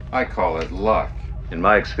I call it luck. In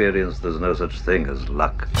my experience, there's no such thing as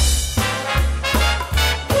luck.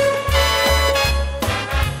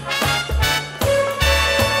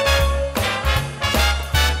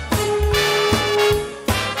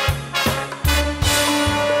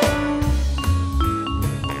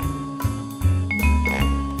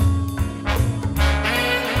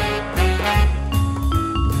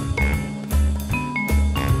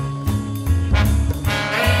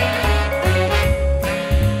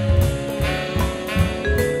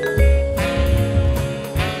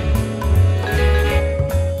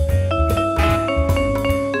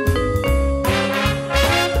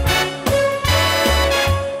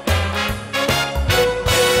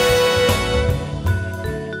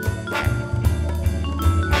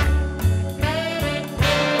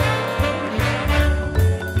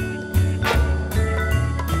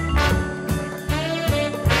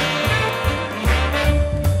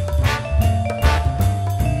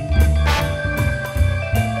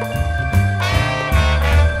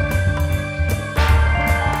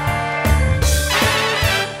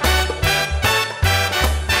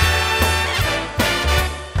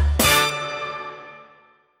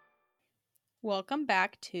 Welcome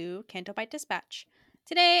back to Canto Bite Dispatch.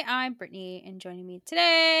 Today, I'm Brittany, and joining me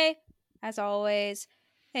today, as always,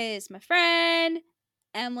 is my friend,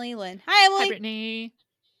 Emily Lynn. Hi, Emily. Hi, Brittany.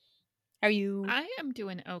 How are you? I am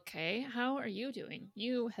doing okay. How are you doing?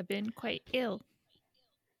 You have been quite ill.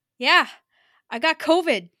 Yeah, I got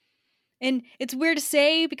COVID. And it's weird to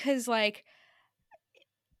say because, like,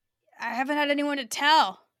 I haven't had anyone to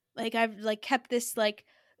tell. Like, I've, like, kept this, like,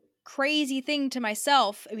 crazy thing to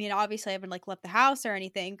myself. I mean, obviously I haven't like left the house or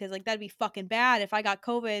anything because like that'd be fucking bad if I got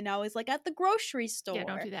COVID and I was like at the grocery store. Yeah,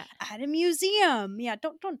 don't do that. At a museum. Yeah,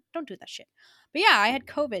 don't do that shit. But yeah, I had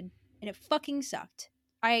COVID and it fucking sucked.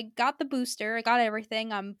 I got the booster, I got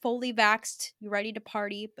everything. I'm fully vaxxed, ready to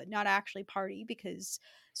party, but not actually party because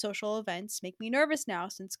social events make me nervous now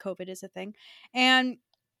since COVID is a thing. And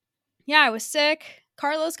yeah, I was sick.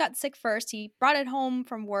 Carlos got sick first. He brought it home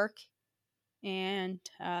from work and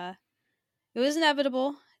it was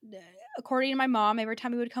inevitable. According to my mom, every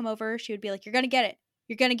time he would come over, she would be like, "You're gonna get it.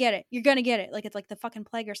 You're gonna get it. You're gonna get it." Like it's like the fucking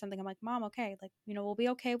plague or something. I'm like, "Mom, okay. Like, we'll be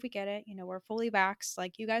okay if we get it. We're fully vaxxed.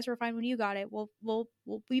 Like, you guys were fine when you got it. We'll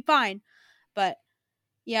be fine." But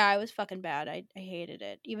yeah, it was fucking bad. I hated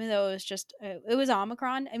it, even though it was just it was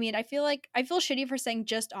Omicron. I mean, I feel shitty for saying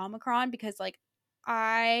just Omicron because like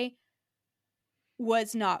I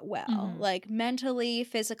was not well, like mentally,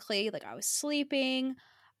 physically, like I was sleeping,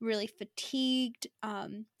 really fatigued. I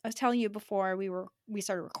was telling you before we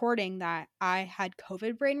started recording that I had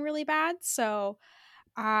COVID brain really bad, so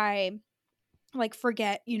I like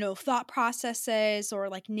forget, thought processes or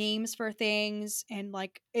like names for things, and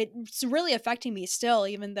like it's really affecting me still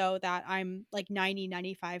even though that I'm like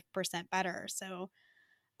 95% better. So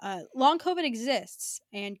long COVID exists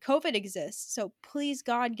and COVID exists. So please,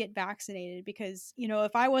 God, get vaccinated because,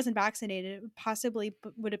 if I wasn't vaccinated, it possibly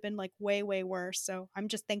would have been like way, way worse. So I'm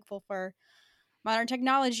just thankful for modern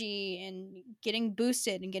technology and getting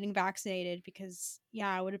boosted and getting vaccinated because,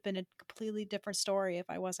 yeah, it would have been a completely different story if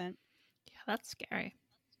I wasn't. Yeah, that's scary.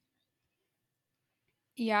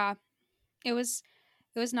 Yeah, it was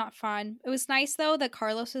not fun. It was nice though that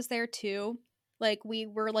Carlos was there too. Like we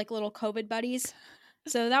were like little COVID buddies.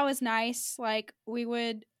 So that was nice. Like we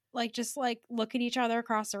would like just like look at each other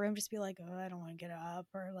across the room, just be like, "Oh, I don't want to get up,"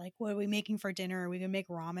 or like, "What are we making for dinner? Are we gonna make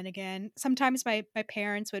ramen again?" Sometimes my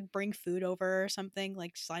parents would bring food over or something,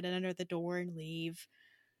 like slide it under the door and leave.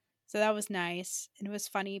 So that was nice, and it was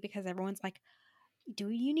funny because everyone's like, "Do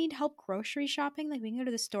you need help grocery shopping? Like we can go to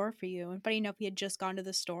the store for you." And funny enough, we had just gone to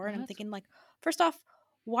the store, and I'm thinking like, first off,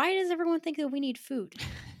 why does everyone think that we need food?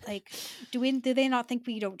 Like, do they not think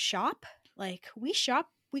we don't shop? Like we shop,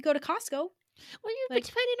 we go to Costco. Well, Like,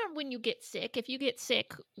 depending on when you get sick. If you get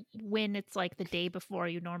sick when it's like the day before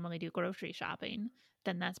you normally do grocery shopping,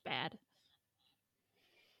 then that's bad.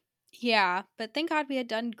 yeah, but thank God we had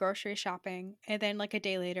done grocery shopping, and then like a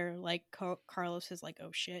day later, like Carlos is like,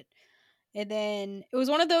 "Oh shit." And then it was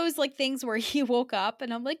one of those like things where he woke up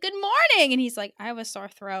and I'm like, "Good morning." And he's like, "I have a sore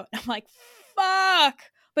throat." I'm like, "Fuck."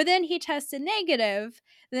 But then he tested negative.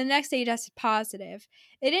 And the next day he tested positive.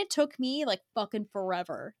 And it took me like fucking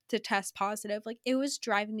forever to test positive. Like it was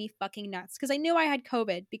driving me fucking nuts. Because I knew I had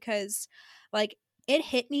COVID because like it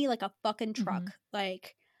hit me like a fucking truck.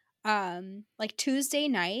 Like Tuesday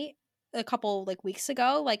night, a couple like weeks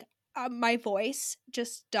ago, like my voice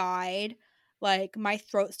just died, like my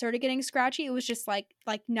throat started getting scratchy. It was just like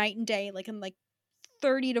night and day, like in like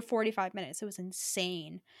 30 to 45 minutes. It was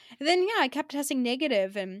insane. And then yeah, I kept testing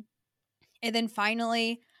negative, and then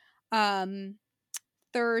finally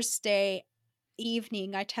Thursday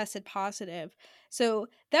evening I tested positive. So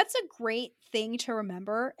that's a great thing to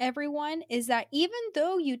remember, everyone, is that even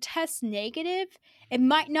though you test negative, it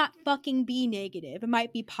might not fucking be negative. It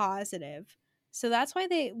might be positive. So that's why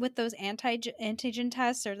they, with those antigen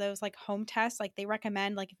tests or those like home tests, like they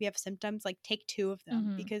recommend like if you have symptoms, like take 2 of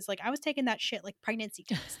them, Mhm. because like I was taking that shit like pregnancy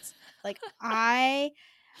tests. Like I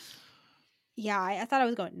thought I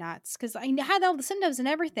was going nuts because I had all the symptoms and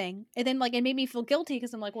everything. And then, like, it made me feel guilty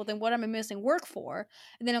because I'm like, well, then what am I missing work for?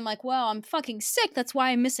 And then I'm like, well, I'm fucking sick. That's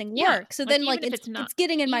why I'm missing Yeah, work. So like then, like, it's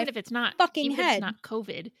getting in my even if it's not fucking head.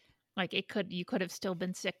 COVID, like you could have still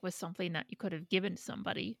been sick with something that you could have given to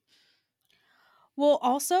somebody. Well,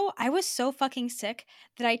 also, I was so fucking sick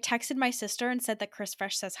that I texted my sister and said that Chris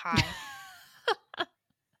Fresh says hi.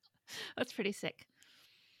 That's pretty sick.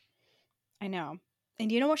 I know. And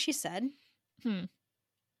do you know what she said?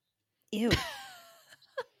 Ew.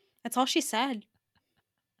 That's all she said.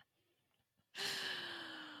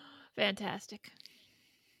 Fantastic.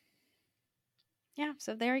 Yeah,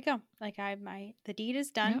 so there you go. Like the deed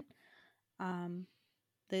is done. Yep.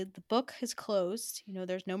 The book is closed. You know,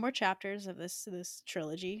 there's no more chapters of this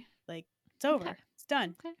trilogy. Like, it's over. Okay. It's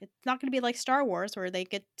done. Okay. It's not going to be like Star Wars where they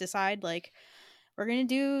get decide like we're going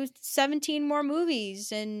to do 17 more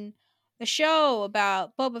movies and a show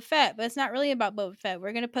about Boba Fett, but it's not really about Boba Fett.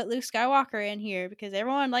 We're going to put Luke Skywalker in here because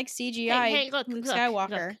everyone likes CGI Hey, look, Luke look,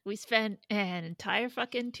 Skywalker. look. We spent an entire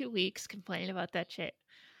fucking 2 weeks complaining about that shit.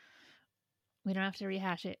 We don't have to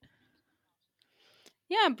rehash it.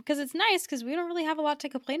 Yeah, because it's nice because we don't really have a lot to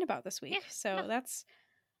complain about this week. Yeah, So no. that's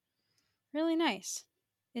really nice.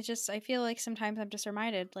 It's just, I feel like sometimes I'm just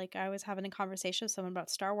reminded, like I was having a conversation with someone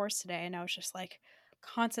about Star Wars today, and I was just like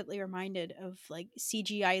constantly reminded of like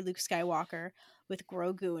CGI Luke Skywalker with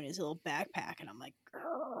Grogu in his little backpack, and I'm like,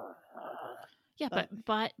 grrr. Yeah,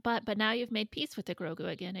 but now you've made peace with the Grogu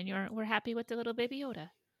again, and we're happy with the little baby Yoda.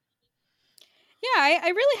 Yeah, I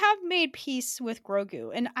really have made peace with Grogu,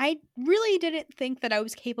 and I really didn't think that I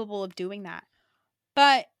was capable of doing that.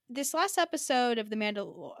 But this last episode of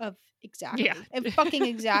Yeah. fucking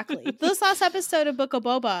exactly. This last episode of Book of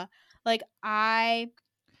Boba, like I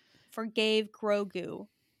forgave Grogu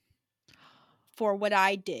for what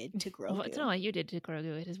I did to Well, it's not Grogu. what you did to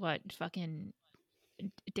Grogu. It is what fucking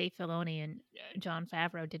Dave Filoni and Jon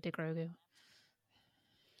Favreau did to Grogu.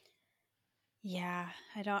 Yeah,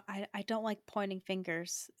 I don't like pointing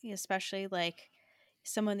fingers, especially like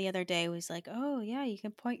someone the other day was like, "Oh yeah, you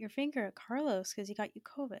can point your finger at Carlos because he got you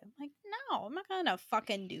COVID." I'm like, no, I'm not gonna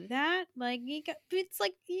fucking do that. Like it's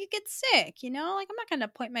like you get sick, you know. Like I'm not gonna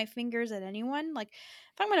point my fingers at anyone. Like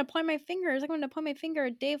if I'm gonna point my fingers, I'm gonna point my finger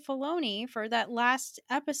at Dave Filoni for that last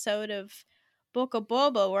episode of Book of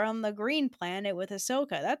Boba, where on the Green Planet with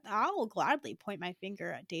Ahsoka. That I'll gladly point my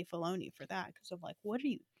finger at Dave Filoni for that because I'm like, what are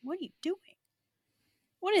you doing?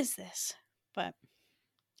 What is this? But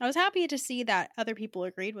I was happy to see that other people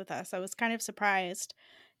agreed with us. I was kind of surprised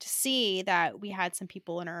to see that we had some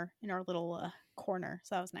people in our little corner.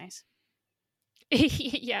 So that was nice.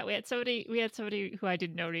 Yeah, we had somebody who I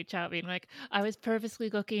didn't know reach out being like, I was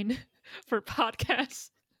purposely looking for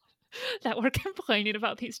podcasts that were complaining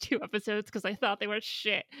about these 2 episodes because I thought they were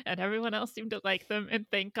shit and everyone else seemed to like them, and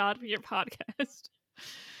thank God for your podcast.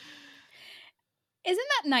 Isn't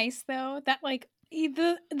that nice though? That like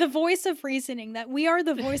the voice of reasoning, that we are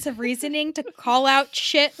the voice of reasoning to call out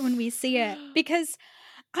shit when we see it. Because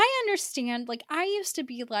I understand, like I used to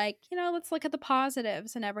be like, you know, let's look at the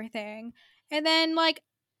positives and everything. And then like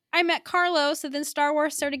I met Carlos, and then Star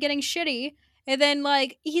Wars started getting shitty. And then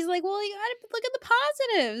like he's like, well, you gotta look at the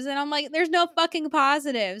positives. And I'm like, there's no fucking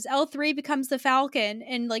positives. L3 becomes the Falcon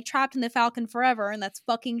and like trapped in the Falcon forever, and that's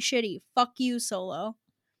fucking shitty. Fuck you, Solo.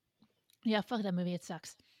 Yeah, fuck that movie. It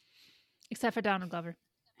sucks. Except for Donald Glover.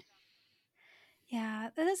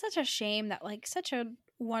 Yeah, that is such a shame that like such a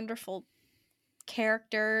wonderful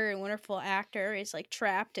character and wonderful actor is like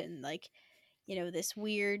trapped in like, you know, this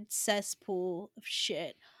weird cesspool of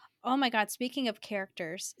shit. Oh my god, speaking of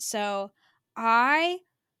characters. So I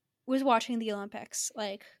was watching the Olympics,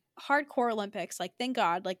 like hardcore Olympics. Like thank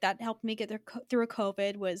God, like that helped me get through a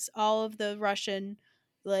COVID, was all of the Russian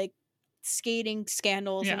like skating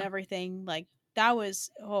scandals and Yeah. everything. Like that was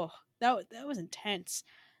that was intense.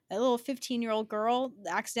 That little 15-year-old girl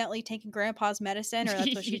accidentally taking grandpa's medicine, or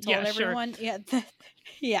that's what she told Yeah, sure. everyone. Yeah,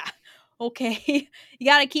 yeah. Okay, you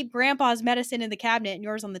got to keep grandpa's medicine in the cabinet and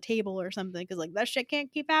yours on the table or something, because like that shit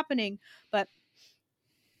can't keep happening. But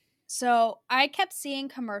so I kept seeing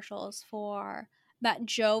commercials for that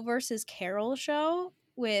Joe versus Carol show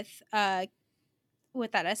with that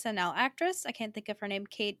SNL actress. I can't think of her name,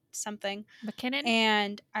 Kate something. McKinnon?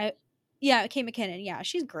 And I Yeah, Kate McKinnon. Yeah,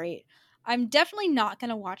 she's great. I'm definitely not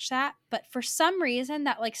gonna watch that, but for some reason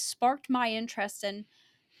that like sparked my interest in,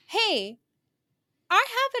 hey, I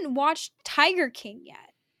haven't watched Tiger King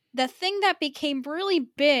yet. The thing that became really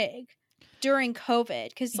big during COVID,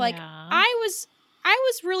 because like Yeah. I was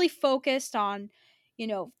really focused on, you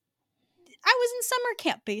know, I was in summer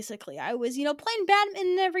camp basically. I was, playing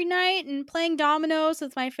badminton every night and playing dominoes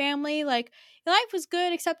with my family. Like life was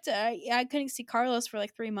good, except I couldn't see Carlos for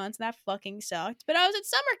like 3 months, and that fucking sucked. But I was at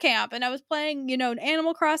summer camp and I was playing,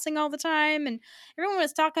 Animal Crossing all the time, and everyone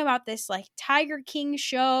was talking about this like Tiger King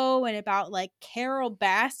show and about like Carol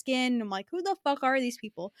Baskin. I'm like, who the fuck are these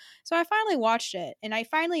people? So I finally watched it, and I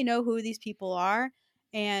finally know who these people are,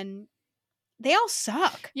 and they all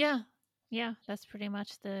suck. Yeah. Yeah, that's pretty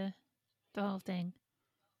much the whole thing.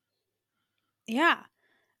 Yeah.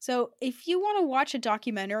 So, if you want to watch a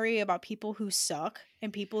documentary about people who suck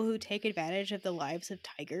and people who take advantage of the lives of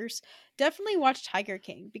tigers, definitely watch Tiger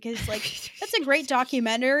King, because like that's a great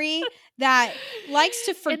documentary that likes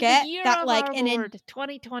to In the forget year that of like our Lord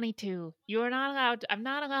 2022, you are not allowed. I'm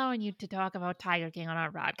not allowing you to talk about Tiger King on our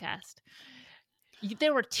broadcast.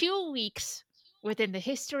 There were 2 weeks within the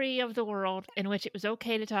history of the world in which it was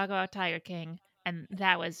okay to talk about Tiger King, and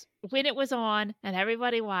that was when it was on and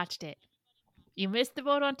everybody watched it. You missed the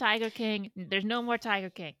boat on Tiger King. There's no more Tiger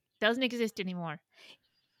King. Doesn't exist anymore.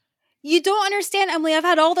 You don't understand, Emily. I've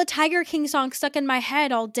had all the Tiger King songs stuck in my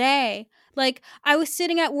head all day. Like, I was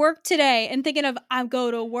sitting at work today and thinking of I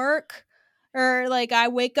go to work, or like I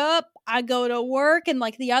wake up, I go to work, and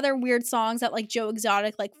like the other weird songs that like Joe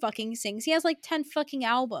Exotic like fucking sings. He has like 10 fucking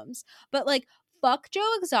albums. But like, fuck Joe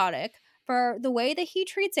Exotic for the way that he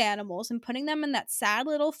treats animals and putting them in that sad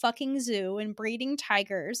little fucking zoo and breeding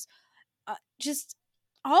tigers. Just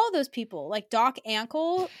all of those people, like I Doc don't.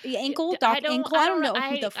 Ankle. I I don't don't. know who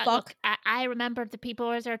I the look. fuck. I remember the people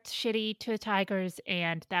are shitty to tigers,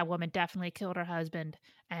 and that woman definitely killed her husband.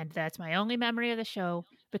 And that's my only memory of the show,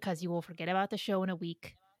 because you will forget about the show in a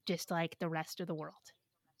week, just like the rest of the world.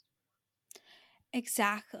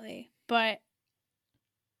 Exactly. But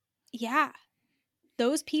yeah,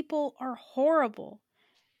 those people are horrible.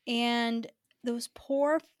 And those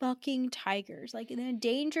poor fucking tigers, like an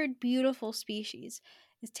endangered, beautiful species,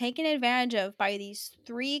 is taken advantage of by these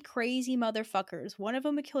 3 crazy motherfuckers. One of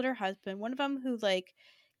them who killed her husband, one of them who, like,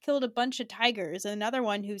 killed a bunch of tigers, and another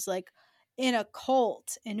one who's, like, in a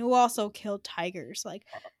cult and who also killed tigers. Like,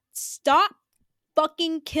 stop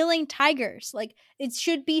fucking killing tigers. Like, it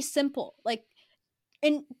should be simple. Like,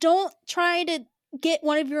 and don't try to get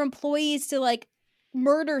one of your employees to like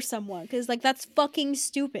murder someone, because like that's fucking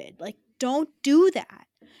stupid. Like, don't do that.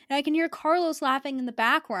 And I can hear Carlos laughing in the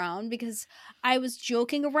background because I was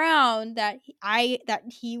joking around that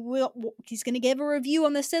he's gonna give a review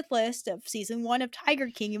on the Sith list of season 1 of Tiger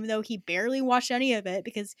King, even though he barely watched any of it,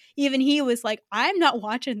 because even he was like, I'm not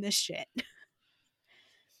watching this shit.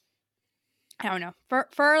 I don't know.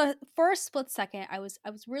 For a split second, I was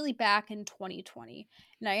really back in 2020,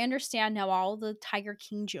 and I understand now all the Tiger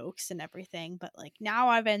King jokes and everything. But like now,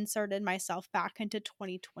 I've inserted myself back into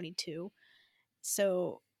 2022,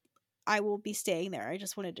 so I will be staying there. I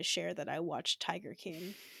just wanted to share that I watched Tiger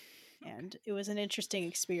King, and it was an interesting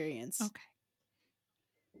experience. Okay.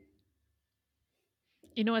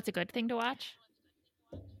 You know what's a good thing to watch?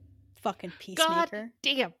 Fucking God Peacemaker.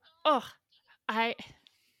 damn. Ugh.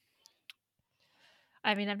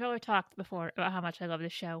 I mean, I've never talked before about how much I love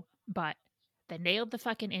this show, but they nailed the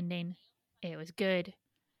fucking ending. It was good.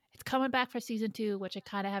 It's coming back for season 2, which I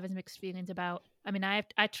kind of have mixed feelings about. I mean, I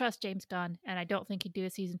trust James Gunn, and I don't think he'd do a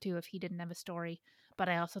season 2 if he didn't have a story. But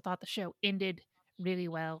I also thought the show ended really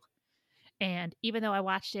well. And even though I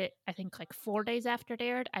watched it, I think like 4 days after it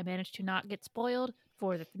aired, I managed to not get spoiled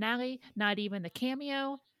for the finale, not even the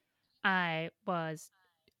cameo. I was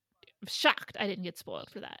shocked I didn't get spoiled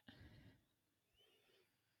for that.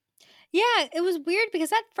 Yeah, it was weird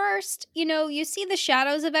because at first, you see the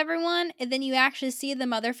shadows of everyone, and then you actually see the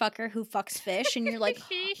motherfucker who fucks fish, and you're like, oh,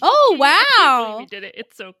 I can't believe wow. he did it.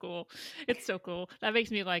 It's so cool. It's so cool. That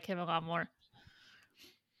makes me like him a lot more.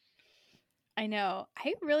 I know.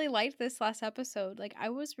 I really liked this last episode. Like, I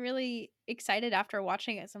was really excited after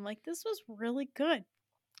watching it. So I'm like, this was really good.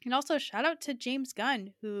 And also, shout out to James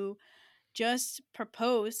Gunn, who just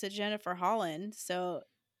proposed to Jennifer Holland. So,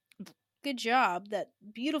 good job. That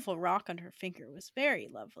beautiful rock on her finger was very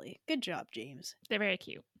lovely. Good job, James. They're very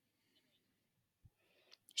cute.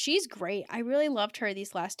 She's great. I really loved her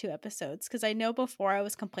these last 2 episodes, because I know before I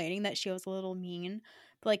was complaining that she was a little mean.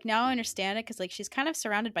 But like now I understand it, because like she's kind of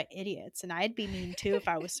surrounded by idiots, and I'd be mean too if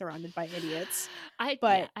I was surrounded by idiots.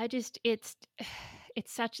 But it's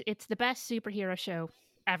the best superhero show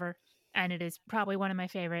ever. and it is probably one of my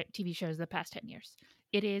favorite TV shows of the past 10 years.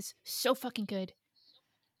 It is so fucking good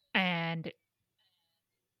and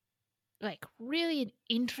like really an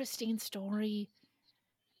interesting story,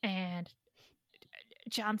 and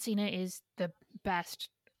John Cena is the best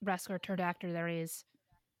wrestler turned actor there is.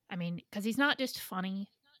 I mean, because he's not just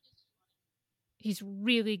funny, he's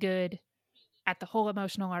really good at the whole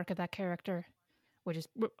emotional arc of that character, which is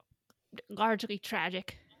largely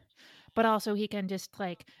tragic. But also, he can just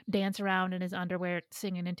like dance around in his underwear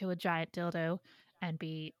singing into a giant dildo and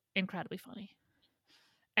be incredibly funny.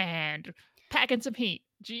 And packing some heat.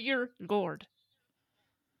 Dear Lord.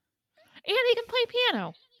 And he can play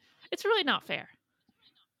piano. It's really not fair.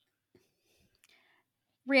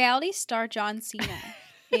 Reality star John Cena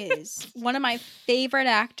is one of my favorite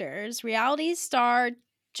actors. Reality star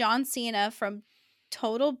John Cena from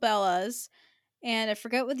Total Bellas, and I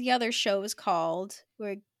forget what the other show is called,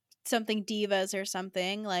 where something Divas or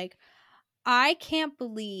something. Like, I can't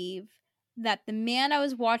believe that the man I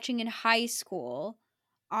was watching in high school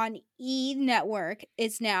on E Network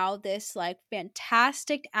is now this like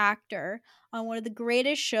fantastic actor on one of the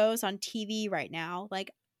greatest shows on TV right now.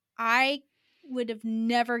 Like, I would have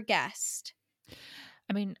never guessed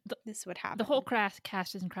I mean, this would the whole happen.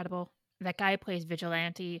 cast is incredible. That guy who plays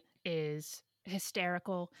Vigilante is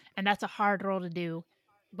hysterical, and that's a hard role to do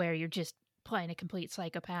where you're just playing a complete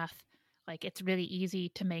psychopath. Like, it's really easy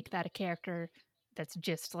to make that a character that's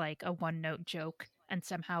just like a one note joke, and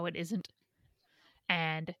somehow it isn't.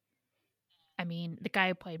 And I mean, the guy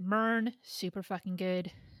who played Mern, super fucking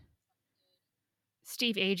good.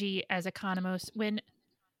 Steve Agee as Economos, when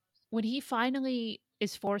he finally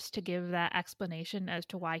is forced to give that explanation as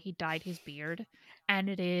to why he dyed his beard, and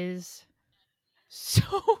it is so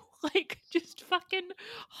like just fucking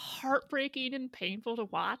heartbreaking and painful to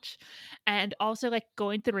watch, and also like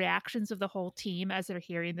going through the reactions of the whole team as they're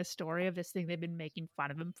hearing the story of this thing they've been making fun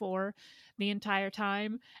of him for the entire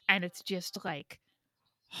time, and it's just like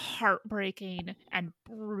heartbreaking and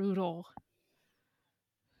brutal.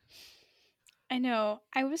 I know.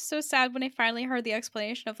 I was so sad when I finally heard the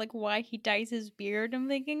explanation of like why he dyes his beard. I'm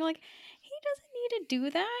thinking like he doesn't need to do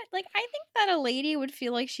that. Like, I think that a lady would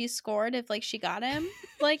feel like she scored if like she got him.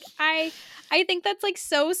 Like, I think that's like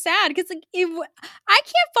so sad because like if I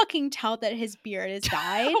can't fucking tell that his beard is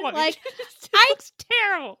dyed. Oh, Like, it I looks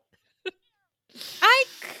terrible. I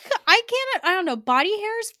can't. I don't know. Body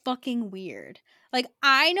hair is fucking weird. Like,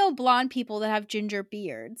 I know blonde people that have ginger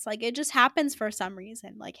beards. Like, it just happens for some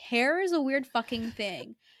reason. Like, hair is a weird fucking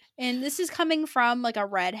thing. And this is coming from like a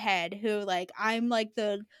redhead who like I'm like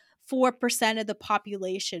the 4% of the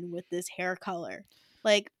population with this hair color.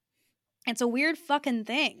 Like, it's a weird fucking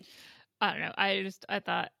thing. I don't know. I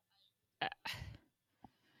thought uh,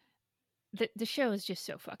 the show is just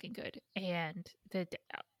so fucking good, and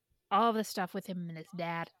all of the stuff with him and his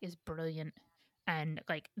dad is brilliant. And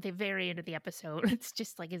like the very end of the episode, it's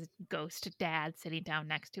just like his ghost dad sitting down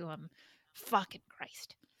next to him. Fucking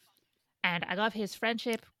Christ! And I love his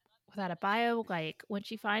friendship without a bio. Like when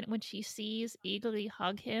she sees Eagly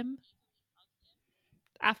hug him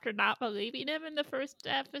after not believing him in the first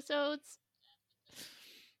episodes.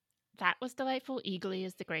 That was delightful. Eagly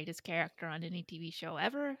is the greatest character on any TV show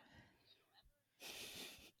ever.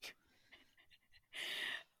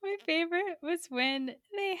 My favorite was when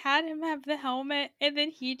they had him have the helmet and then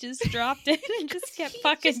he just dropped it and just kept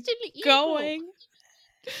fucking just an eagle. going.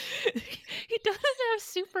 He doesn't have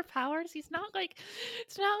superpowers. It's not like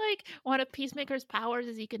one of Peacemaker's powers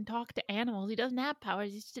is he can talk to animals. He doesn't have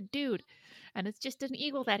powers. He's just a dude, and it's just an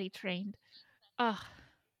eagle that he trained. Ugh,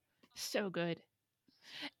 so good.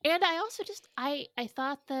 And I also just I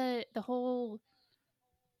thought the whole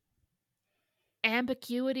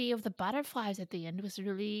ambiguity of the butterflies at the end was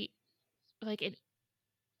really like a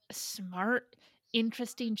smart,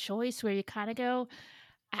 interesting choice where you kind of go,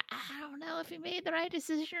 I don't know if he made the right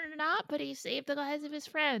decision or not, but he saved the lives of his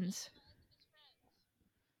friends.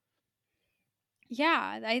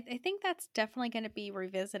 Yeah, I think that's definitely going to be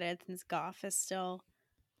revisited since Goff is still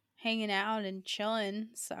hanging out and chilling.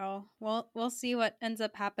 So we'll see what ends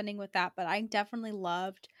up happening with that. But I definitely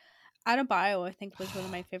loved Adebayo. I think was one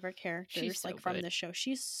of my favorite She's characters so like from good. the show.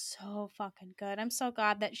 She's so fucking good. I'm so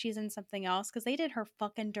glad that she's in something else because they did her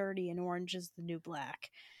fucking dirty in Orange Is the New Black.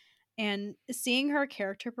 And seeing her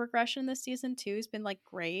character progression this season too has been like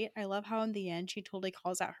great. I love how in the end she totally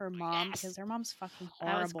calls out her mom Yes, because her mom's fucking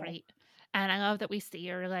that was horrible. great. And I love that we see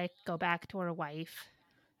her like go back to her wife,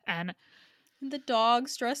 and And the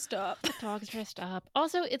dog's dressed up. the dog's dressed up.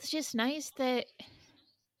 Also, it's just nice that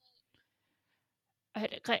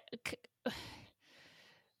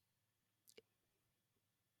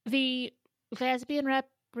the lesbian rep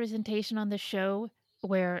representation on the show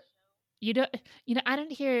where you don't, I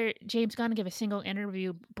didn't hear James Gunn give a single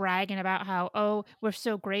interview bragging about how, oh, we're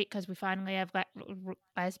so great because we finally have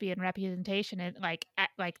lesbian representation, and like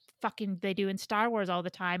fucking they do in Star Wars all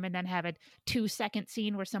the time, and then have a 2-second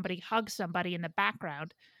scene where somebody hugs somebody in the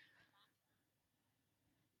background.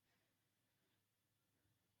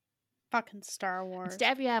 Fucking Star Wars.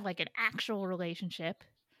 Instead, you have like an actual relationship,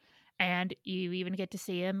 and you even get to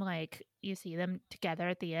see them, like you see them together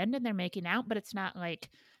at the end and they're making out, but it's not like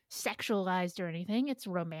sexualized or anything. It's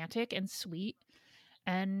romantic and sweet,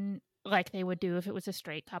 and like they would do if it was a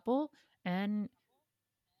straight couple. And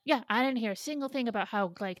yeah, I didn't hear a single thing about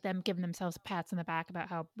how like them giving themselves pats on the back about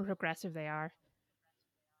how progressive they are.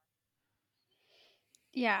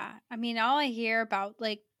 Yeah, I mean, all I hear about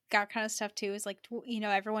like that kind of stuff too is like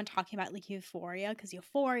everyone talking about like Euphoria, because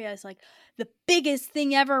Euphoria is like the biggest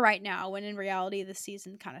thing ever right now, when in reality the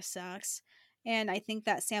season kind of sucks. And I think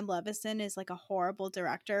that Sam Levinson is like a horrible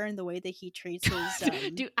director in the way that he treats his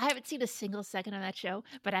Dude, I haven't seen a single second of that show,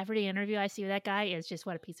 but every interview I see with that guy is just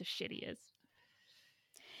what a piece of shit he is.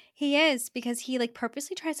 He is, because he like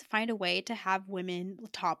purposely tries to find a way to have women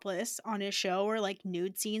topless on his show, or like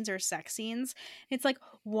nude scenes or sex scenes. It's like,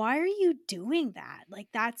 why are you doing that? Like,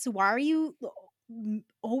 why are you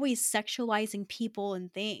always sexualizing people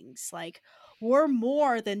and things? Like, we're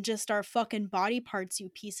more than just our fucking body parts, you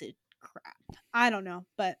piece of crap. I don't know,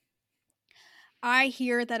 but I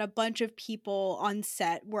hear that a bunch of people on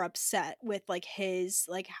set were upset with like his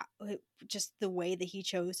like just the way that he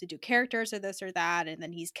chose to do characters or this or that, and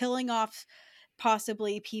then he's killing off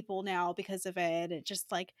possibly people now because of it. It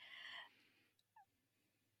just like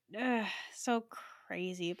so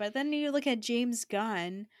crazy. But then you look at James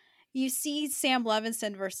Gunn, you see Sam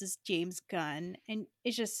Levinson versus James Gunn, and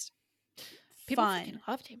it's just People fucking fun.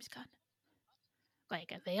 love James Gunn.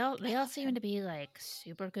 Like they all seem to be like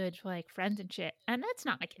super good like friends and shit, and that's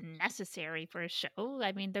not like necessary for a show.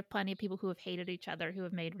 I mean, there are plenty of people who have hated each other who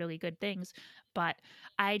have made really good things, but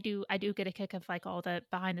I do get a kick of like all the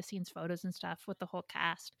behind the scenes photos and stuff with the whole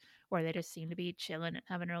cast where they just seem to be chilling and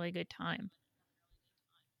having a really good time.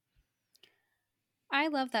 I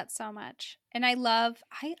love that so much. And I love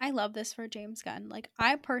this for James Gunn. Like,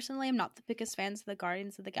 I personally am not the biggest fans of the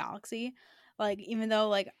Guardians of the Galaxy. Like, even though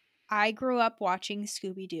like I grew up watching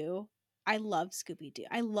Scooby Doo, I loved Scooby Doo.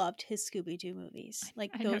 I loved his Scooby Doo movies.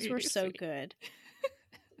 Like, I know those you were do, so sweetie. good.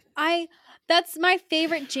 I That's my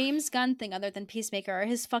favorite James Gunn thing other than Peacemaker, are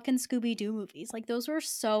his fucking Scooby Doo movies. Like, those were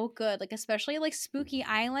so good. Like, especially like Spooky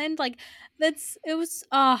Island. Like, it was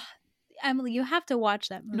Emily, you have to watch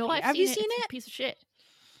that No, movie. I've Have you seen it. seen It's a it? piece of shit.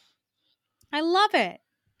 I love it.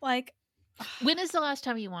 Like, When is the last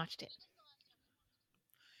time you watched it?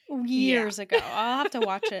 years ago. I'll have to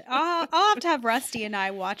watch it. I'll have to have Rusty and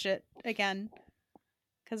I watch it again,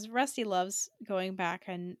 because Rusty loves going back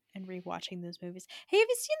and rewatching those movies. Hey, have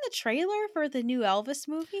you seen the trailer for the new Elvis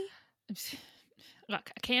movie?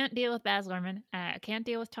 Look, I can't deal with Baz Luhrmann. I can't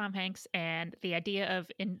deal with Tom Hanks, and the idea of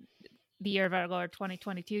in the year of our Lord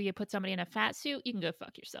 2022, you put somebody in a fat suit, you can go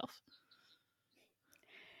fuck yourself.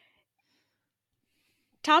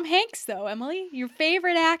 Tom Hanks, though, Emily, your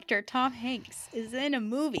favorite actor, Tom Hanks, is in a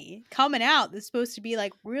movie coming out that's supposed to be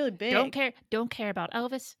like really big. Don't care about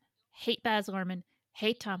Elvis. Hate Baz Luhrmann.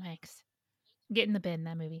 Hate Tom Hanks. Get in the bin,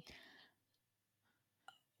 that movie.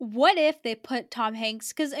 What if they put Tom Hanks?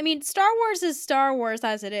 Because I mean, Star Wars is Star Wars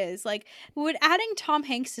as it is. Like, would adding Tom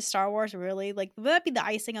Hanks to Star Wars really, like, would that be the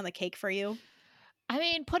icing on the cake for you? I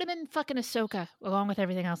mean, put him in fucking Ahsoka, along with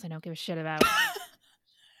everything else I don't give a shit about.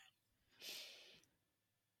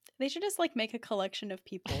 They should just like make a collection of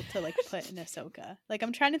people to like put in Ahsoka. Like,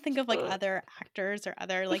 I'm trying to think of like other actors or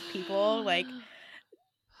other like people. Like,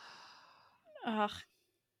 ugh,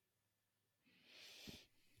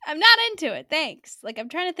 I'm not into it. Thanks. Like, I'm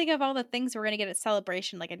trying to think of all the things we're gonna get at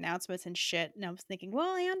Celebration, like announcements and shit. And I was thinking,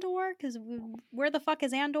 well, Andor, because where the fuck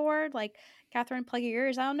is Andor? Like, Catherine, plug your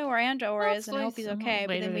ears. I don't know where Andor Well, is, and I hope he's it's okay.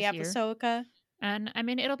 But later then we this have year. Ahsoka. And I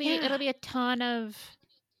mean, it'll be a ton of.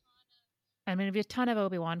 I mean, it'll be a ton of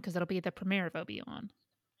Obi-Wan because it'll be the premiere of Obi-Wan.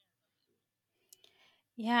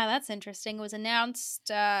 Yeah, that's interesting. It was announced,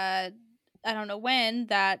 I don't know when,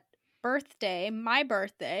 that my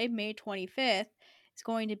birthday, May 25th, is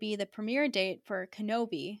going to be the premiere date for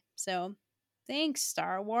Kenobi. So, thanks,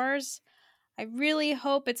 Star Wars. I really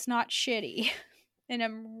hope it's not shitty. And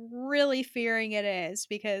I'm really fearing it is,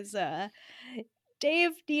 because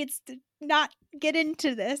Dave needs to not get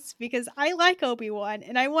into this, because I like Obi-Wan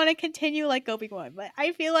and I want to continue like Obi-Wan. But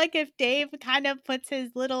I feel like if Dave kind of puts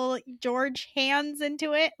his little George hands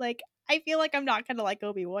into it, like, I feel like I'm not going to like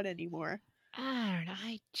Obi-Wan anymore. I don't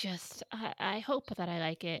know. I hope that I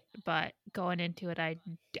like it, but going into it,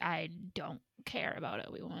 I don't care about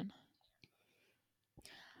Obi-Wan.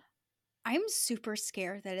 I'm super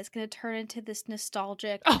scared that it's going to turn into this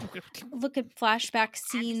nostalgic Oh, look at flashback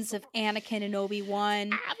scenes of Anakin and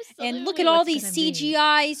Obi-Wan and look absolutely at all what's these gonna be.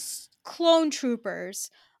 CGI clone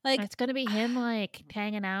troopers. Like, It's gonna be him like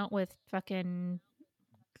hanging out with fucking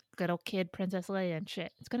little kid Princess Leia and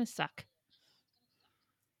shit. It's gonna suck.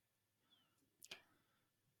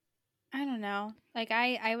 I don't know. Like,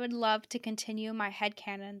 I would love to continue my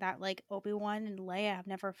headcanon that, like, Obi-Wan and Leia have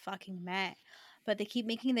never fucking met. But they keep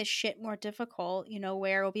making this shit more difficult, you know,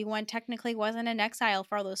 where Obi-Wan technically wasn't in exile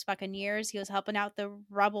for all those fucking years. He was helping out the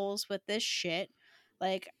rebels with this shit.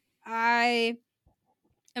 Like, I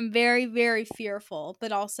am very, very fearful,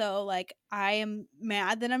 but also, like, I am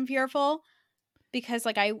mad that I'm fearful because,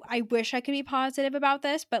 like, I wish I could be positive about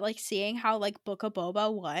this, but, like, seeing how, like, Book of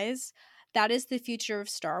Boba was, that is the future of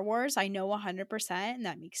Star Wars. I know 100%, and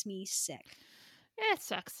that makes me sick. Yeah, it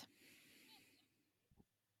sucks.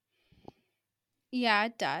 Yeah,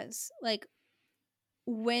 it does. Like,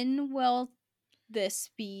 when will this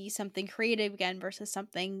be something creative again versus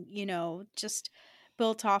something, you know, just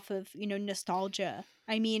built off of, you know, nostalgia?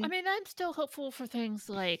 I I mean, mean, I'm still hopeful for things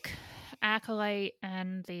like Acolyte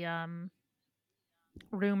and the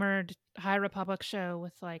rumored High Republic show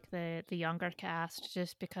with like the younger cast,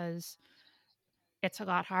 just because it's a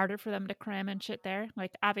lot harder for them to cram and shit there.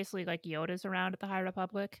 Like obviously, like Yoda's around at the High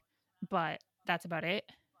Republic, but that's about it.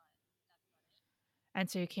 And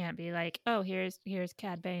so you can't be like, oh, here's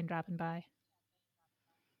Cad Bane dropping by.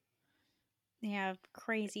 they have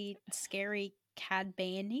crazy, scary Cad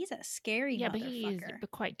Bane. He's a scary Yeah, but he's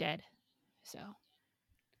motherfucker. quite dead. So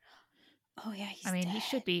Oh yeah, I he's mean, dead. he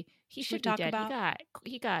Should we should be talk dead. about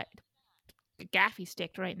He got gaffy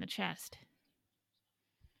sticked right in the chest.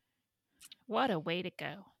 What a way to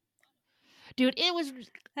go. Dude,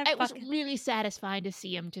 that it was fucking? really satisfying to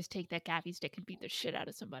see him just take that gaffy stick and beat the shit out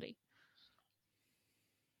of somebody.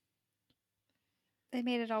 They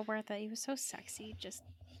made it all worth it. He was so sexy, just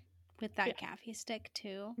with Yeah. that gaffy stick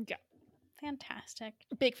too. Yeah. Fantastic.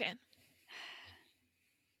 Big fan.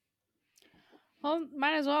 Well,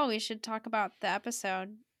 might as well. We should talk about the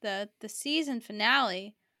episode, the season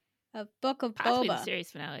finale of Book of Possibly the Boba.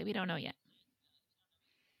 series finale. We don't know yet.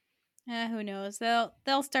 Who knows?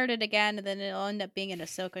 They'll start it again, and then it'll end up being an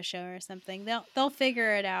Ahsoka show or something. They'll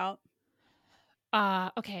figure it out.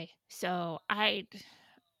 Okay. So I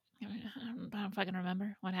don't fucking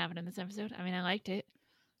remember what happened in this episode. I mean, I liked it.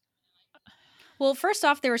 Well, first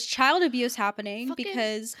off, there was child abuse happening Fucking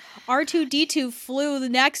because R2D2 flew the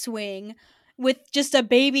next wing with just a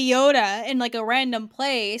baby Yoda in like a random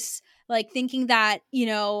place, like thinking that, you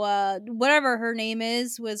know, whatever her name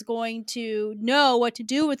is was going to know what to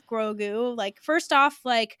do with Grogu. Like, first off,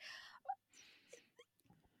 like,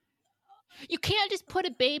 you can't just put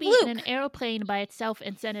a baby in an Luke, aeroplane by itself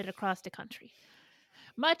and send it across the country.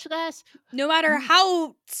 Much less no matter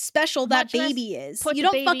how special that much less baby is, put you the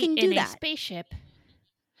don't baby fucking in do a that. spaceship,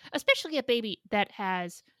 especially a baby that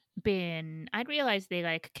has been. I realize they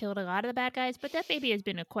like killed a lot of the bad guys, but that baby has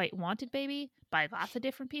been a quite wanted baby by lots of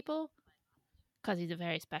different people because he's a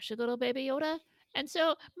very special little baby Yoda. And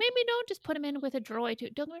so maybe don't just put him in with a droid.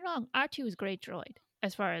 Don't get me wrong, R2 is a great droid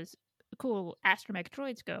as far as cool astromech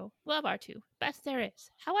droids go. Love R2, best there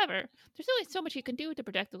is. However, there's only so much you can do to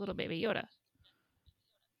protect the little baby Yoda.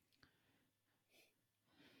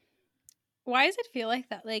 Why does it feel like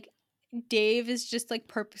that? Like, Dave is just like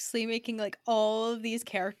purposely making like all of these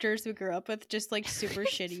characters we grew up with just like super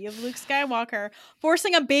shitty. Of Luke Skywalker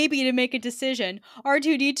forcing a baby to make a decision,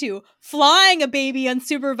 R2D2 flying a baby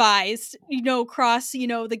unsupervised, you know, across, you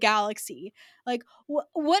know, the galaxy. Like,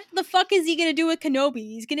 what the fuck is he gonna do with Kenobi?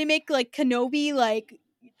 He's gonna make like Kenobi like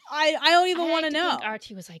I don't even want to know. think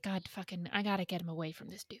R2 was like, God fucking, I gotta get him away from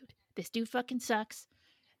this dude. This dude fucking sucks.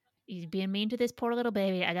 He's being mean to this poor little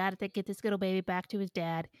baby. I gotta get this little baby back to his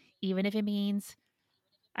dad, even if it means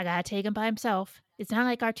I gotta take him by himself. It's not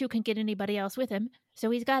like R2 can get anybody else with him,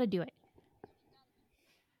 so he's gotta do it.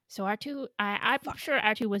 So R2, I'm sure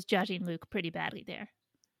R2 was judging Luke pretty badly there.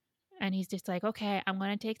 And he's just like, okay, I'm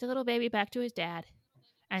gonna take the little baby back to his dad,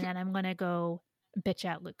 and then I'm gonna go bitch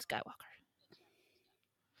out Luke Skywalker.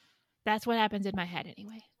 That's what happens in my head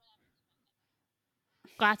anyway.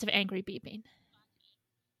 Lots of angry beeping.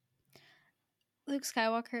 Luke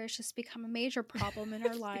Skywalker has just become a major problem in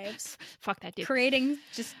our lives. Fuck that dude. Creating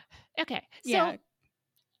just Okay, so yeah.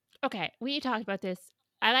 Okay, we talked about this.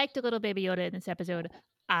 I liked the little baby Yoda in this episode.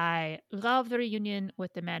 I love the reunion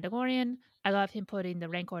with the Mandalorian. I love him putting the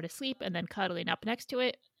Rancor to sleep and then cuddling up next to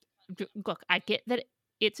it. Look, I get that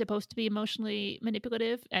it's supposed to be emotionally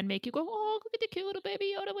manipulative and make you go, oh, look at the cute little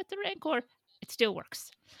baby Yoda with the Rancor. It still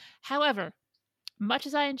works. However, much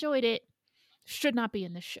as I enjoyed it, should not be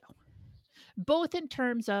in this show. Both in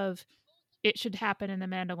terms of it should happen in The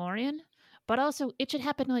Mandalorian, but also it should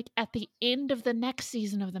happen like at the end of the next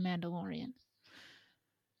season of The Mandalorian.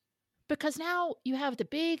 Because now you have the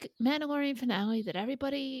big Mandalorian finale that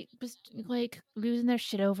everybody was like losing their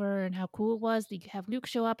shit over and how cool it was. You have Luke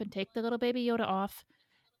show up and take the little baby Yoda off.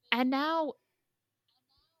 And now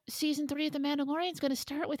season 3 of The Mandalorian is going to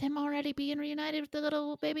start with him already being reunited with the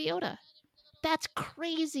little baby Yoda. That's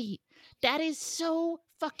crazy. That is so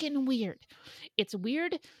fucking weird. It's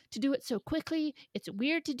weird to do it so quickly. It's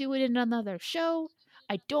weird to do it in another show.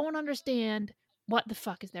 I don't understand what the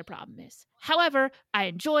fuck is their problem is. However, I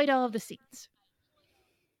enjoyed all of the scenes.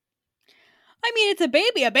 I mean, it's a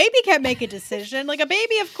baby. A baby can't make a decision. Like, a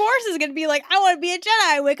baby, of course, is going to be like, I want to be a Jedi.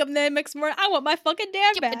 I wake up the next morning, I want my fucking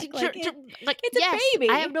dad back. It's yes, a baby.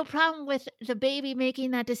 I have no problem with the baby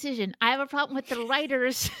making that decision. I have a problem with the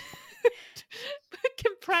writers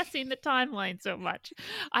compressing the timeline so much.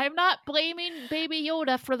 I am not blaming Baby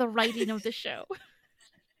Yoda for the writing of the show.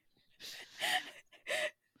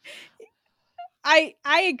 I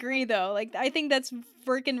agree though. Like, I think that's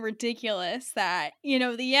freaking ridiculous that, you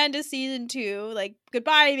know, the end of season 2, like,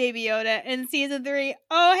 goodbye Baby Yoda, and season 3,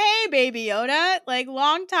 oh hey Baby Yoda, like,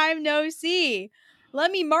 long time no see.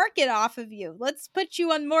 Let me mark it off of you. Let's put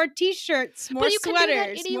you on more t-shirts, more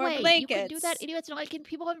sweaters, more blankets. You can do that anyway. It's not like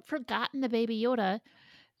people haven't forgotten the Baby Yoda.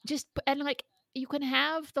 And like, you can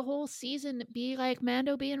have the whole season be like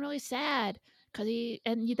Mando being really sad because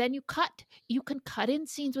then you can cut in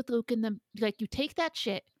scenes with Luke and them. Like, you take that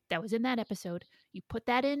shit that was in that episode, you put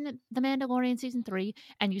that in The Mandalorian season 3,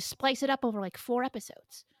 and you splice it up over like 4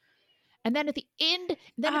 episodes. And then at the end,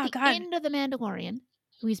 end of The Mandalorian,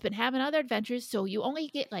 he's been having other adventures, so you only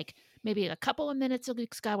get like maybe a couple of minutes of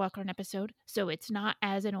Luke Skywalker an episode, so it's not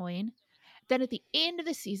as annoying. Then at the end of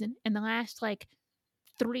the season, in the last like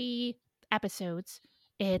 3 episodes,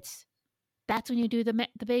 that's when you do the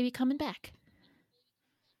baby coming back.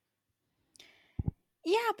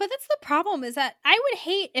 Yeah, but that's the problem, is that I would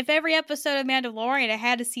hate if every episode of Mandalorian I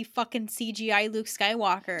had to see fucking CGI Luke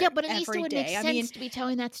Skywalker. Yeah, but at least it every would day. make sense to be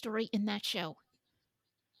telling that story in that show.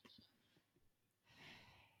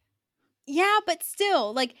 Yeah, but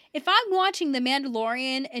still, like, if I'm watching The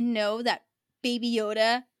Mandalorian and know that Baby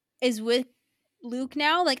Yoda is with Luke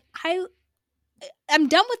now, like, I'm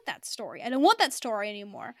done with that story. I don't want that story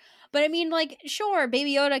anymore. But I mean, like, sure,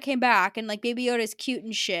 Baby Yoda came back, and like, Baby Yoda's cute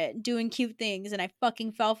and shit, doing cute things, and I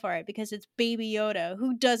fucking fell for it because it's Baby Yoda.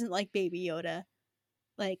 Who doesn't like Baby Yoda?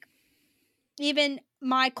 Like, even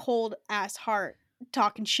my cold ass heart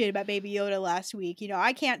talking shit about Baby Yoda last week. You know,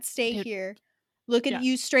 I can't stay here, look at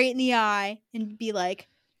you straight in the eye, and be like,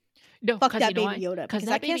 no, fuck that Baby Yoda. Because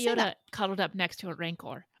that Baby Yoda cuddled up next to a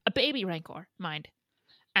Rancor. A baby Rancor, mind.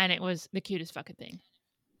 And it was the cutest fucking thing.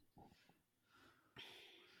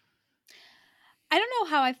 I don't know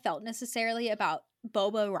how I felt necessarily about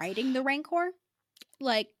Boba riding the Rancor.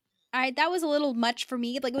 Like, that was a little much for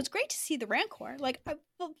me. Like, it was great to see the Rancor. Like, good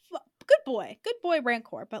boy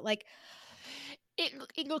Rancor. But like,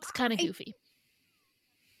 it looks kind of goofy.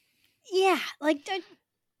 Yeah, like, I mean,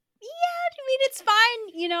 it's fine.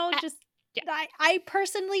 You know, just I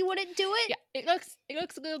personally wouldn't do it. Yeah, it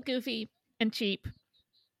looks a little goofy and cheap.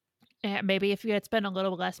 Maybe if you had spent a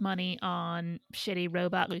little less money on shitty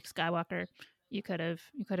robot Luke Skywalker, you could have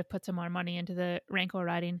put some more money into the Rancor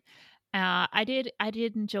riding. I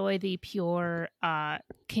did enjoy the pure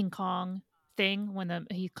King Kong thing when the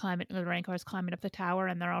Rancor is climbing up the tower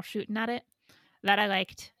and they're all shooting at it. That I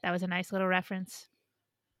liked. That was a nice little reference.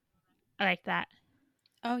 I liked that.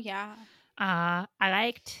 Oh yeah. I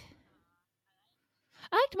liked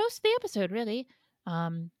most of the episode, really.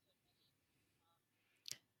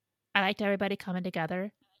 I liked everybody coming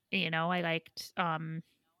together. You know, I liked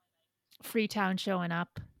Freetown showing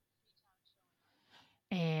up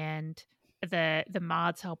and the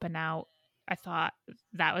mods helping out. I thought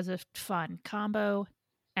that was a fun combo,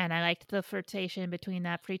 and I liked the flirtation between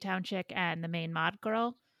that Freetown chick and the main mod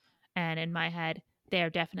girl. And in my head, they're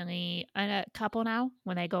definitely a couple now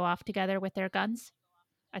when they go off together with their guns.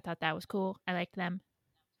 I thought that was cool. I liked them.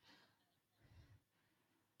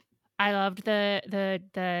 I loved the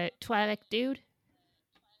Twi'lek dude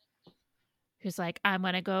who's like, I'm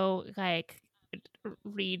gonna go like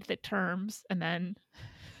read the terms, and then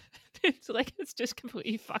it's just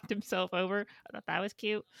completely fucked himself over. I thought that was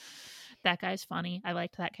cute. That guy's funny. I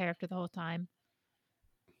liked that character the whole time.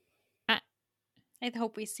 I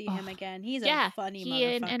hope we see him again. He's a funny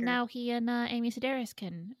motherfucker. And now he and Amy Sedaris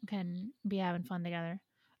can be having fun together.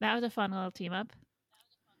 That was a fun little team up.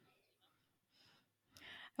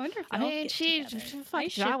 I wonder if I they'll mean, get she together. fuck I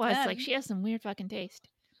ship Jawas. them. Like, she has some weird fucking taste.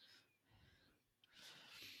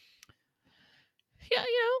 Yeah,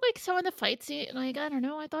 like, so in the fight scene, like, I don't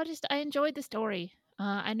know, I enjoyed the story.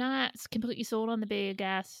 I'm not completely sold on the big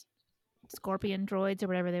ass scorpion droids or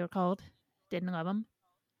whatever they were called. Didn't love them.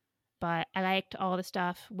 But I liked all the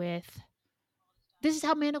stuff with. This is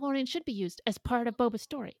how Mandalorian should be used as part of Boba's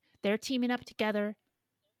story. They're teaming up together.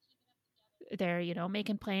 They're,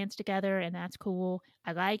 making plans together, and that's cool.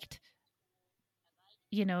 I liked,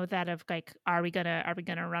 that of like, are we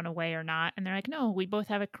gonna run away or not? And they're like, no, we both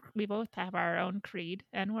have our own creed,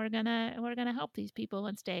 and we're gonna help these people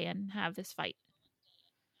and stay and have this fight.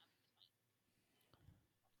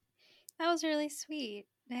 That was really sweet.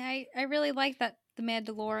 I really like that the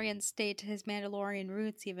Mandalorian stayed to his Mandalorian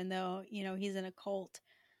roots, even though, he's in a cult.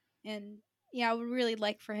 And yeah, I would really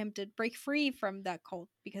like for him to break free from that cult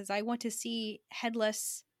because I want to see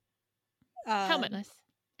headless, Helmetless.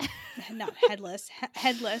 not headless,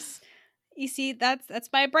 headless. You see, that's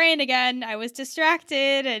my brain again. I was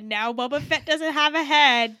distracted, and now Boba Fett doesn't have a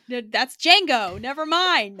head. That's Django. Never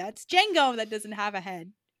mind. That's Django that doesn't have a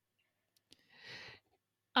head.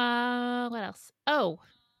 What else? Oh,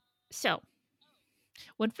 so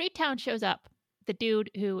when Freetown shows up,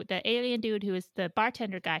 the alien dude who is the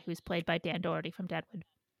bartender guy who's played by Dan Doherty from Deadwood,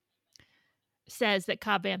 says that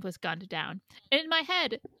Cobb Vanth was gunned down. And in my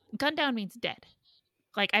head, gunned down means dead.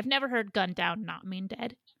 Like, I've never heard gunned down not mean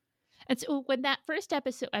dead. And so when that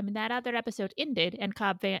that other episode ended and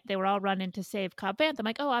they were all running to save Cobb Vanth, I'm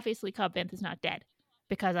like, oh, obviously Cobb Vanth is not dead.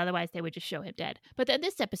 Because otherwise they would just show him dead. But then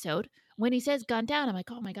this episode, when he says gunned down, I'm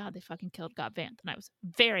like, oh my God, they fucking killed Cobb Vanth. And I was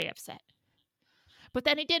very upset. But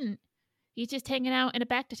then he didn't. He's just hanging out in a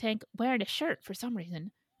back to tank wearing a shirt for some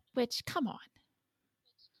reason. Which, come on.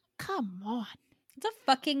 Come on. It's a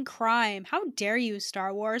fucking crime. How dare you,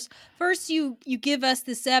 Star Wars? First you give us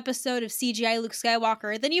this episode of CGI Luke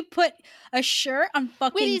Skywalker, then you put a shirt on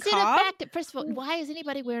fucking Wait, he's Cobb? in a back to, first of all, why is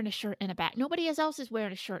anybody wearing a shirt in a back? Nobody else is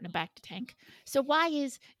wearing a shirt in a back to tank. So why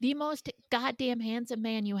is the most goddamn handsome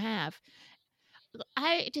man you have?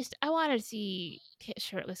 I wanted to see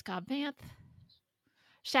shirtless Cobb Vanth.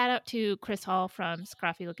 Shout out to Chris Hall from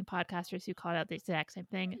Scruffy Looking Podcasters who called out the exact same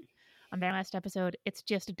thing on their last episode. It's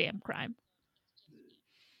just a damn crime.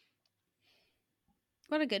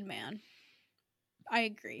 What a good man. I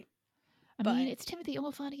agree. I mean, it's Timothy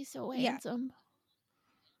Olyphant. He's so handsome.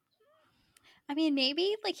 I mean,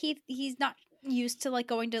 maybe like he's not used to like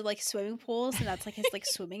going to like swimming pools, and that's like his like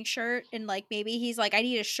swimming shirt, and like maybe he's like, I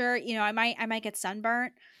need a shirt. I might get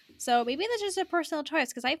sunburnt. So maybe that's just a personal choice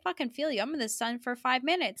because I fucking feel you. I'm in the sun for 5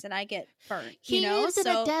 minutes and I get burnt. He lives in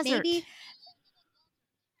a desert. Maybe,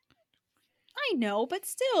 I know, but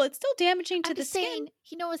still, it's still damaging to the skin.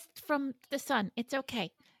 He knows from the sun. It's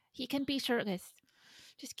okay. He can be shirtless.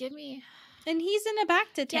 Just give me. And he's in a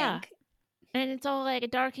back to tank. Yeah. And it's all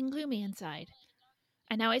like dark and gloomy inside.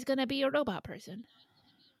 And now he's gonna be a robot person.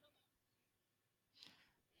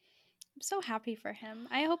 I'm so happy for him.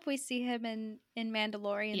 I hope we see him in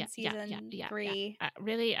Mandalorian season 3. Yeah.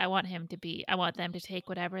 Really, I want them to take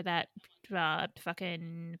whatever that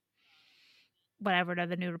fucking whatever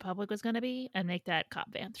the New Republic was gonna be and make that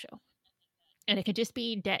Cobb Vanth show. And it could just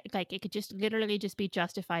be it could just literally just be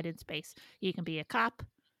justified in space. He can be a cop,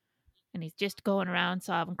 and he's just going around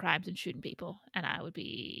solving crimes and shooting people, and I would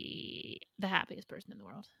be the happiest person in the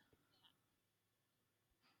world.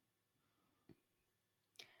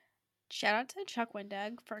 Shout out to Chuck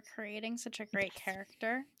Wendig for creating such a great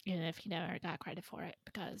character. Even if he never got credit for it,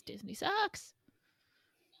 because Disney sucks.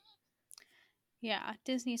 Yeah,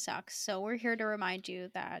 Disney sucks. So we're here to remind you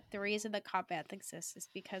that the reason that Cobb Vanth exists is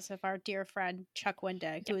because of our dear friend Chuck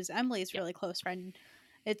Wendig, who is Emily's really close friend.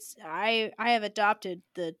 I have adopted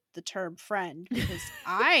the term friend because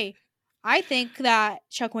I think that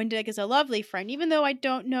Chuck Wendig is a lovely friend, even though I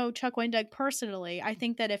don't know Chuck Wendig personally. I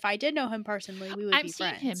think that if I did know him personally, we would be friends.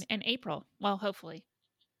 I'm seeing him in April. Well, hopefully.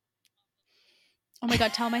 Oh my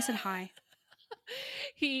God, tell him I said hi.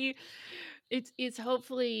 It's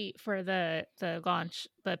hopefully for the launch,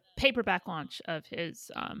 the paperback launch of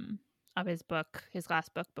his book, his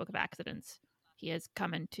last book of accidents. He is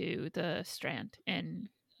coming to the Strand in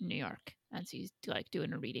New York, and so he's like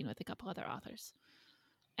doing a reading with a couple other authors.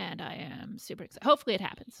 And I am super excited. Hopefully it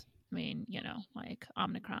happens. I mean, like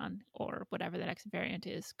Omicron or whatever the next variant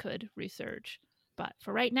is could resurge. But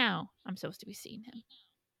for right now, I'm supposed to be seeing him.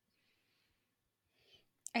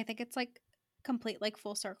 I think it's like complete like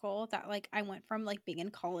full circle that like I went from like being in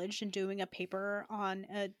college and doing a paper on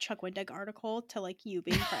a Chuck Wendig article to like you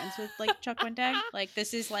being friends with like Chuck Wendig. Like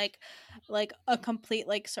this is like a complete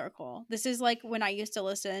like circle. This is like when I used to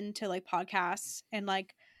listen to like podcasts and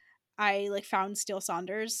like I like found Steele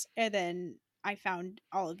Saunders and then I found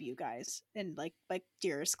all of you guys and like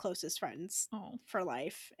dearest closest friends Oh, for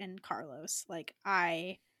life and Carlos. Like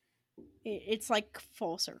it's like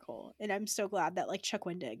full circle and I'm so glad that like Chuck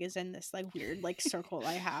Wendig is in this like weird like circle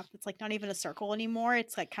I have. It's like not even a circle anymore.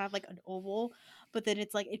 It's like kind of like an oval, but then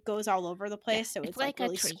it's like it goes all over the yeah. place, so It's it's like like a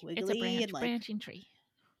really tree. It's a squiggly and like branching tree.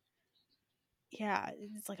 yeah,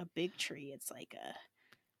 it's like a big tree. It's like a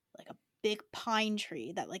big pine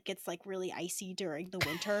tree that like gets like really icy during the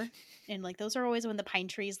winter. And like those are always when the pine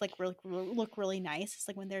trees like really look really nice. It's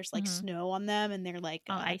like when there's like Mm-hmm. snow on them and they're like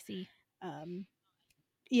Oh, icy. um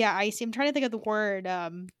yeah, icy. I'm trying to think of the word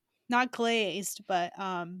not glazed, but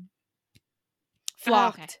Oh, okay.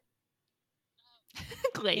 flocked.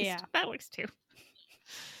 Glazed. Yeah. That works too.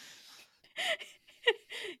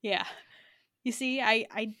 Yeah. You see,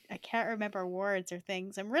 I can't remember words or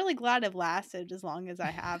things. I'm really glad I've lasted as long as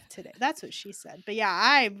I have today. That's what she said. But yeah,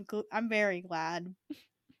 I'm very glad.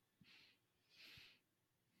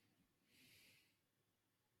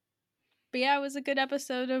 But yeah, it was a good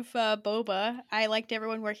episode of Boba. I liked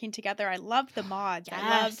everyone working together. I loved the mods.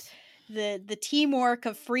 I loved Yes. the teamwork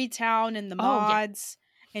of Freetown and the Oh, yeah. mods.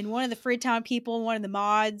 And one of the Freetown people and one of the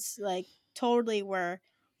mods like totally were,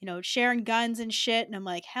 sharing guns and shit. And I'm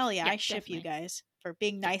like, hell yeah, Yeah, I ship you definitely. guys for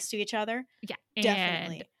being Yeah. nice to each other. Yeah. And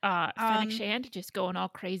Definitely. Fennec Shand just going all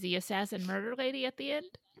crazy assassin murder lady at the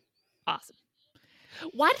end. Awesome.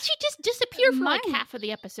 Why did she just disappear for My like half of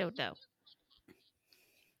the episode though?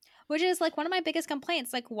 Which is like one of my biggest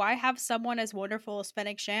complaints. Like, why have someone as wonderful as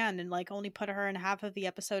Fennec Shand and like only put her in half of the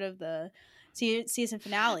episode of the season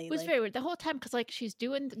finale? It was Like, very weird the whole time because like she's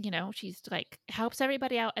doing, she's like helps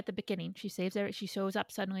everybody out at the beginning. She she shows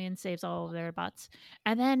up suddenly and saves all of their butts,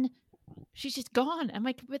 and then she's just gone. I'm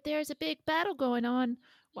like, but there's a big battle going on.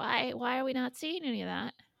 Why are we not seeing any of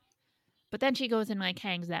that? But then she goes and like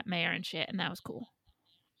hangs that mayor and shit, and that was cool.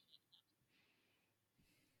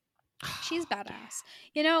 she's Yeah.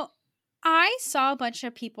 badass. I saw a bunch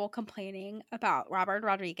of people complaining about Robert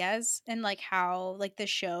Rodriguez and like how like the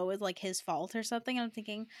show is like his fault or something. And I'm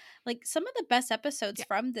thinking like some of the best episodes Yeah.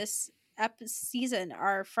 from this season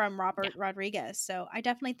are from Yeah. Robert Rodriguez. So I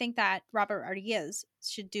definitely think that Robert Rodriguez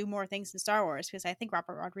should do more things in Star Wars because I think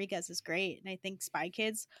Robert Rodriguez is great and I think Spy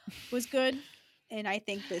Kids was good and I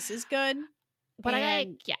think this is good What I like,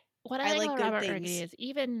 and yeah. What I I like like about good Robert things. Rodriguez,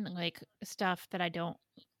 even like stuff that I don't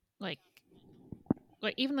like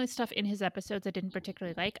even the stuff in his episodes I didn't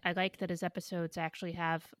particularly like. I like that his episodes actually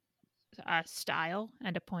have a style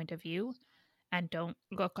and a point of view and don't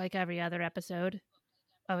look like every other episode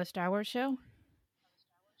of a Star Wars show.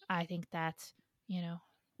 I think that's,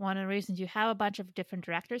 one of the reasons you have a bunch of different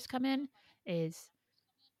directors come in is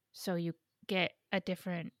so you get a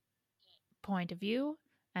different point of view.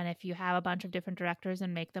 And if you have a bunch of different directors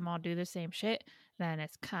and make them all do the same shit, then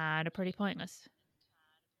it's kind of pretty pointless.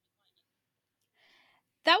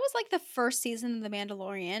 That was like the first season of The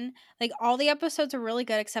Mandalorian. Like all the episodes are really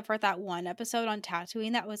good except for that one episode on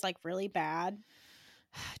Tatooine that was like really bad.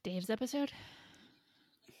 Dave's episode?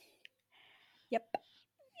 Yep.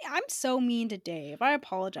 I'm so mean to Dave. I I'm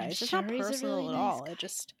apologize. It's not sure he's a personal really at nice all. guy.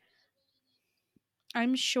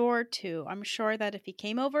 I'm sure too. I'm sure that if he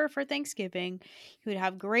came over for Thanksgiving, he would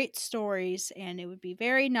have great stories and it would be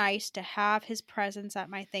very nice to have his presence at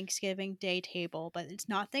my Thanksgiving Day table. But it's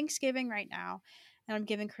not Thanksgiving right now. And I'm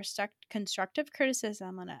giving constructive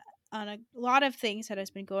criticism on a lot of things that has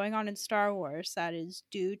been going on in Star Wars that is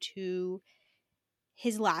due to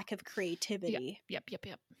his lack of Yep, creativity. yep, yep,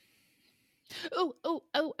 yep. Oh!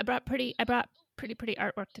 I brought pretty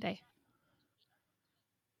artwork today.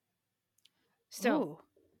 So, Ooh.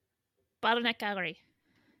 Bottleneck Gallery,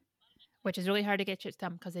 which is really hard to get shit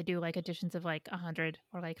done because they do like editions of like 100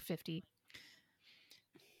 or like 50.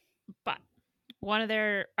 But one of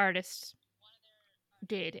their artists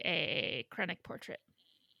did a Krennic portrait,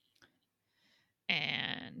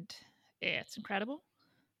 and it's incredible.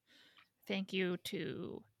 Thank you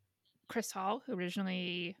to Chris Hall, who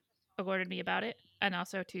originally alerted me about it, and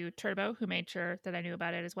also to Turbo, who made sure that I knew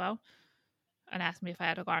about it as well, and asked me if I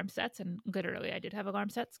had alarm sets. And literally, I did have alarm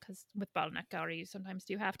sets because with Bottleneck Gallery, you sometimes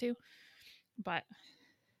do have to. But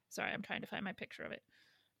sorry, I'm trying to find my picture of it.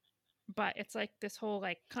 But it's like this whole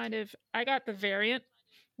like kind of. I got the variant,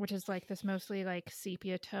 which is like this mostly like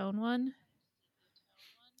sepia tone one,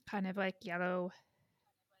 kind of like yellow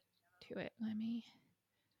to it.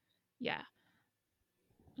 Yeah.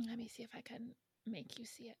 Let me see if I can make you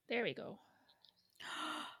see it. There we go.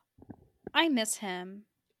 I miss him.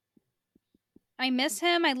 I miss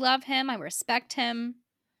him. I love him. I respect him.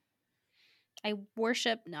 I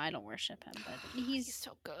worship. No, I don't worship him, but He's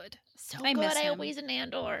so good. So I good. miss I him. hope he's an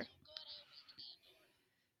Andor.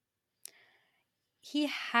 He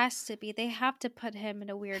has to be. They have to put him in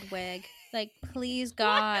a weird wig. Like, please,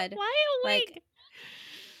 God. Why a wig? Like,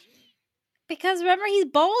 because remember, he's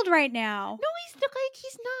bald right now. No,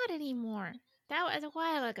 he's not anymore. That was a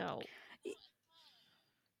while ago.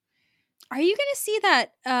 Are you gonna see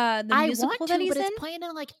that the musical that he's but in? it's playing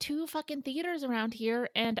in like 2 fucking theaters around here,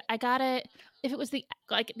 and I got it. If it was the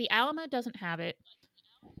Alamo doesn't have it.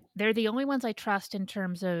 They're the only ones I trust in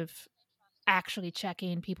terms of actually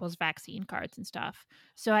checking people's vaccine cards and stuff.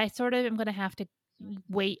 So I sort of am going to have to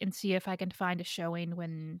wait and see if I can find a showing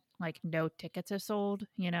when like no tickets are sold,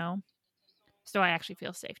 So I actually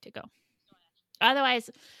feel safe to go. Otherwise,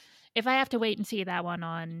 if I have to wait and see that one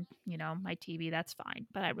on, my TV, that's fine.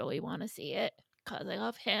 But I really want to see it because I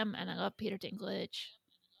love him and I love Peter Dinklage.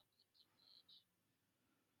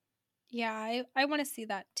 Yeah, I want to see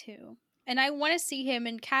that too. And I want to see him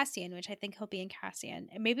in Cassian, which I think he'll be in Cassian.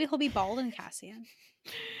 And maybe he'll be bald in Cassian.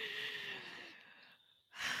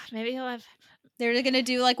 Maybe he'll have... They're going to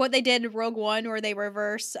do like what they did in Rogue One where they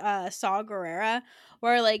reverse Saw Gerrera,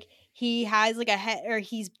 where like he has like a head, or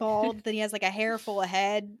he's bald, then he has like a hair full of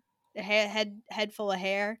head full of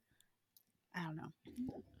hair. I don't know.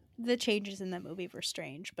 The changes in that movie were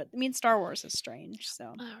strange, but I mean, Star Wars is strange,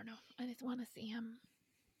 so. I don't know. I just want to see him.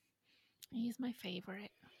 He's my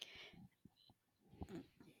favorite.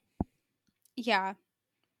 Yeah.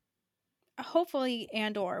 Hopefully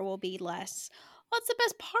Andor will be less. What's the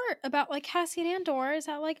best part about like Cassian Andor is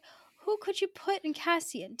that like who could you put in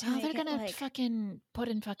Cassian to make they're gonna like... fucking put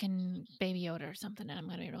in fucking Baby Yoda or something, and I'm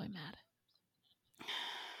gonna be really mad.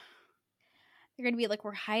 They're gonna be like,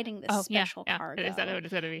 we're hiding this special cargo. Is that what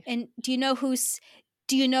it's gonna be? And do you know who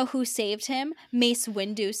saved him? Mace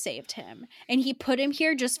Windu saved him, and he put him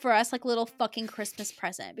here just for us, like little fucking Christmas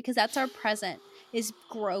present, because that's our present is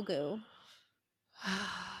Grogu. Fuck,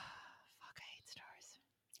 I hate stars.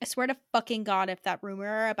 I swear to fucking God, if that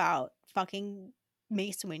rumor about fucking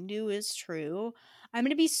Mace Windu is true, I'm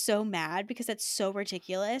gonna be so mad because that's so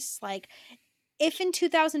ridiculous. Like, if in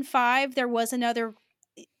 2005 there was another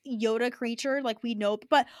Yoda creature, like we know,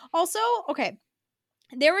 but also, okay,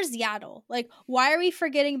 there was Yaddle. Like, why are we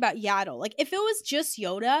forgetting about Yaddle? Like, if it was just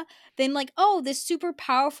Yoda, then like, oh, this super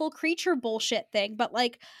powerful creature bullshit thing, but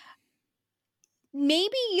like,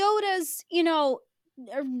 maybe Yoda's,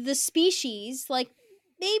 the species, like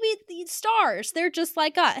maybe the stars, they're just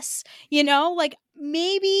like us, like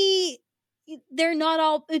maybe they're not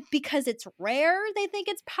all because it's rare they think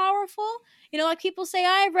it's powerful, like people say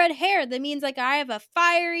I have red hair, that means like I have a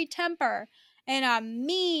fiery temper and I'm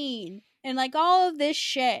mean and like all of this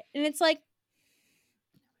shit, and it's like,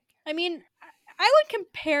 I mean, I would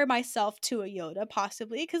compare myself to a Yoda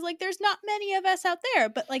possibly, because like there's not many of us out there,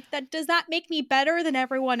 but like that does that make me better than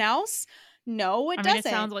everyone else? No, it doesn't. It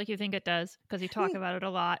sounds like you think it does because you talk about it a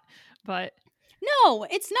lot, but no,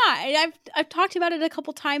 it's not. I've talked about it a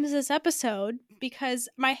couple times this episode because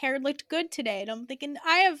my hair looked good today, and I'm thinking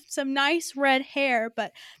I have some nice red hair,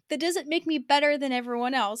 but that doesn't make me better than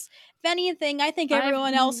everyone else. If anything, I think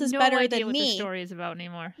everyone else is better than what me. The story is about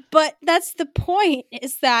anymore. But that's the point,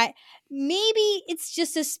 is that maybe it's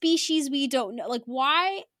just a species we don't know. Like,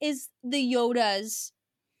 why is the Yodas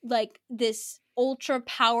like this ultra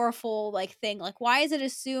powerful like thing? Like, why is it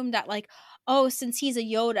assumed that like, oh, since he's a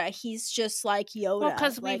Yoda, he's just like Yoda? Well,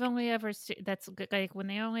 because like, we've only ever that's like when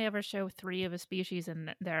they only ever show 3 of a species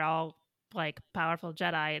and they're all like powerful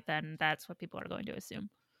Jedi, then that's what people are going to assume.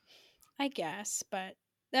 I guess, but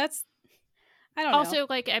that's, I don't know. Also,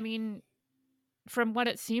 like, I mean, from what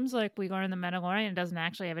it seems like, we learn the Mandalorian doesn't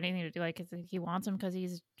actually have anything to do. Like, he wants him because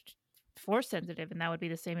he's force sensitive, and that would be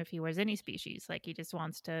the same if he was any species. Like, he just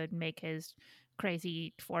wants to make his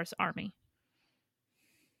crazy force army.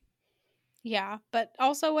 Yeah, but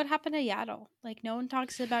also what happened to Yaddle? Like, no one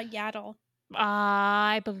talks about Yaddle.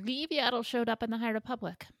 I believe Yaddle showed up in the High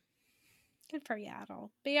Republic. Good for Yaddle.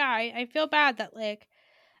 But yeah, I feel bad that like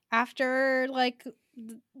after like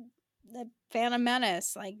the Phantom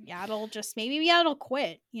Menace, like maybe Yaddle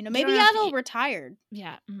quit. Maybe Yaddle retired.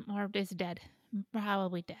 Yeah, or is dead.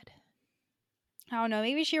 Probably dead. I don't know.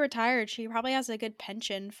 Maybe she retired. She probably has a good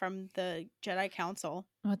pension from the Jedi Council.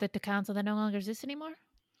 What, the council that no longer exists anymore?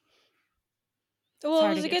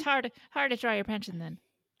 Well, it's hard to draw your pension then.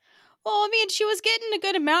 Well, I mean, she was getting a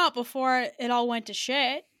good amount before it all went to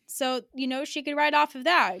shit. So, she could ride off of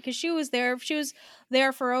that because she was there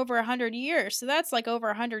for over 100 years. So that's like over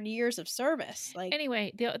 100 years of service. Like,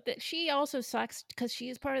 anyway, she also sucks because she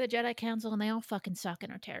is part of the Jedi Council and they all fucking suck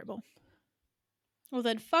and are terrible. well,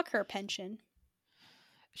 then fuck her pension.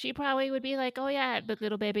 She probably would be like, oh yeah, but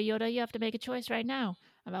little baby Yoda, you have to make a choice right now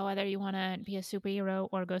about whether you want to be a superhero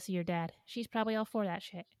or go see your dad. She's probably all for that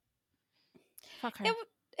shit. Fuck her.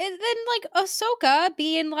 And then, like, Ahsoka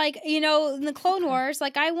being, like, in the Clone Wars,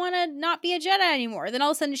 like, I want to not be a Jedi anymore. Then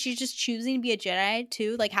all of a sudden she's just choosing to be a Jedi,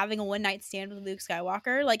 too, like, having a one-night stand with Luke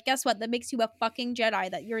Skywalker. Like, guess what? That makes you a fucking Jedi,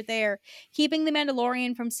 that you're there keeping the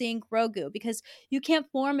Mandalorian from seeing Grogu, because you can't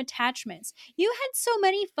form attachments. You had so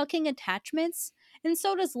many fucking attachments, and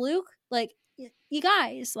so does Luke. Like, you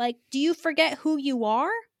guys, like, do you forget who you are?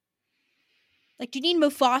 Like, do you need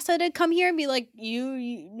Mufasa to come here and be like,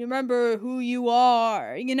 you remember who you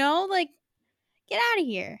are? Like, get out of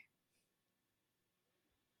here.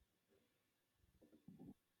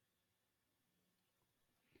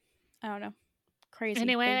 I don't know. Crazy.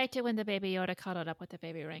 Anyway, I liked it when the baby Yoda cuddled up with the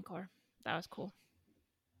baby Rancor. That was cool.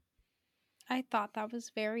 I thought that was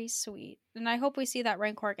very sweet. And I hope we see that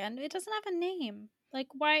Rancor again. It doesn't have a name. Like,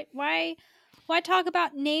 why talk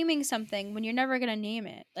about naming something when you're never going to name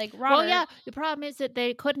it? Like, Robert. Well, yeah, the problem is that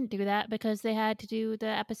they couldn't do that because they had to do the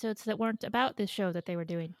episodes that weren't about this show that they were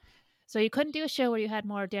doing. So you couldn't do a show where you had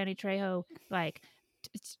more Danny Trejo, like,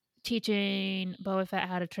 teaching Boba Fett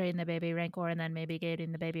how to train the baby Rancor and then maybe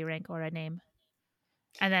getting the baby Rancor a name.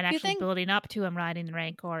 And then actually building up to him riding the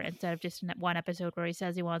Rancor instead of just one episode where he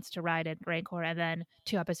says he wants to ride a Rancor and then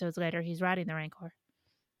 2 episodes later he's riding the Rancor.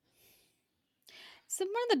 So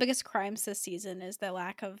one of the biggest crimes this season is the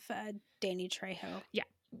lack of Danny Trejo. Yeah.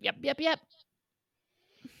 Yep.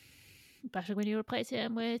 Especially when you replace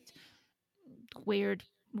him with weird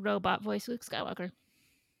robot voice Luke Skywalker.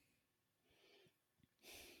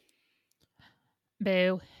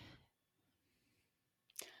 Boo.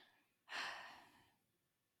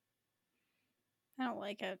 I don't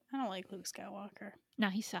like it. I don't like Luke Skywalker. No,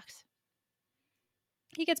 he sucks.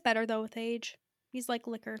 He gets better, though, with age. He's like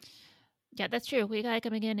liquor. Yeah, that's true. We like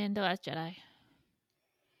him again in The Last Jedi.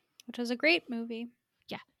 Which was a great movie.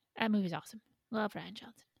 Yeah, that movie's awesome. Love Rian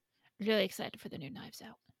Johnson. Really excited for the new Knives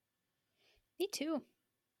Out. Me too.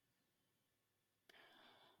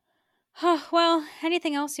 Well,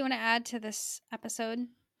 anything else you want to add to this episode?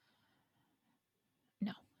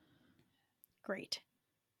 No. Great.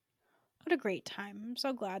 What a great time. I'm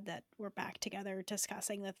so glad that we're back together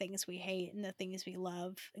discussing the things we hate and the things we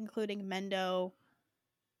love, including Mendo.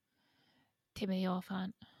 Timmy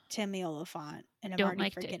Oliphant. And I'm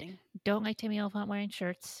already forgetting. Don't like Timmy Oliphant wearing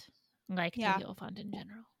shirts. Like Timmy Oliphant in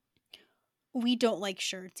general. We don't like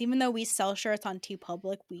shirts. Even though we sell shirts on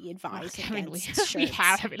TeePublic, we advise against shirts. We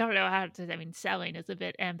have. I don't know how to. I mean, selling is a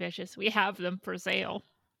bit ambitious. We have them for sale.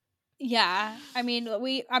 Yeah, I mean,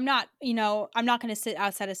 I'm not going to sit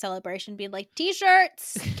outside a celebration being like,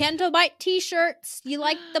 t-shirts, Kento Bite t-shirts. You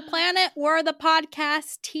like the planet? We're the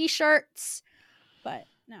podcast t-shirts. But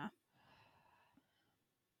no.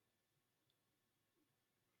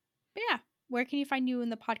 But yeah, where can you find you in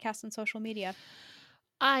the podcast and social media?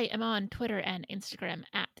 I am on Twitter and Instagram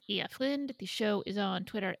at EFLind. The show is on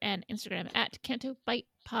Twitter and Instagram at Kento Bite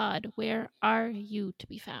Pod. Where are you to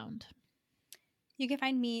be found? You can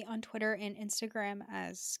find me on Twitter and Instagram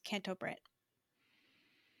as Kanto Brit.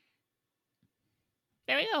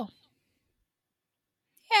 There we go.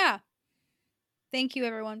 Yeah. Thank you,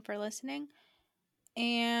 everyone, for listening.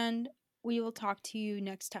 And we will talk to you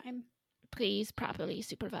next time. Please properly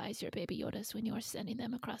supervise your baby Yodas when you are sending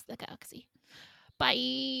them across the galaxy.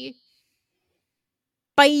 Bye.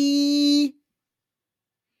 Bye.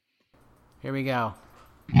 Here we go.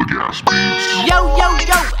 Yo, yo,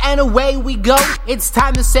 yo, and away we go. It's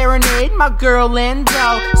time to serenade my girl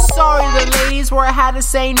Lindo. Sorry the ladies where I had to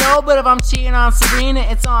say no, but if I'm cheating on Serena,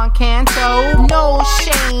 it's on Kanto. No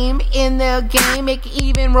shame in the game, make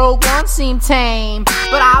even Rogue One seem tame.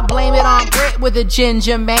 But I blame it on Brit with a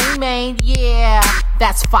ginger main. Yeah,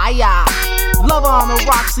 that's fire. Love on the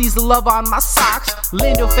rocks, leaves the love on my socks.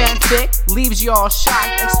 Lindo fanfic leaves y'all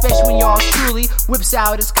shocked, especially when y'all truly whips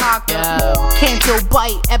out his cock. Kanto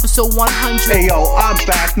Bite, episode 100. Hey yo, I'm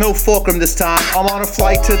back, no fulcrum this time. I'm on a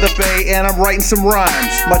flight to the bay and I'm writing some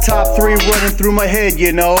rhymes. My top 3 running through my head,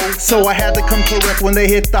 you know. So I had to come correct when they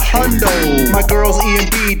hit the hundo. My girls E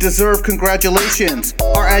and B deserve congratulations.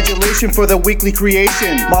 Our adulation for the weekly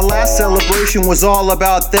creation. My last celebration was all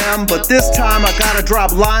about them, but this time I gotta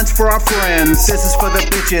drop lines for our friends. bangs. This is for the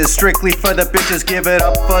bitches, strictly for the bitches. Give it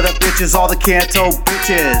up for the bitches, all the Canto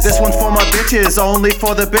bitches. This one's for my bitches, only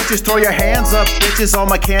for the bitches. Throw your hands up, bitches, all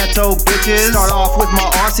my Canto bitches. Start off with my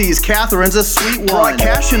Aussies, Catherine's a sweet one. Brought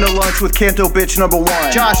cash into lunch with Canto bitch number 1.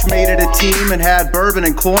 Josh made it a team and had bourbon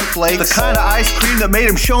and cornflakes. The kind of ice cream that made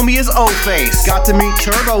him show me his O-face. Got to meet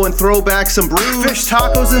Turbo and throw back some brews. Fish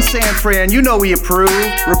tacos in San Fran, you know we approve.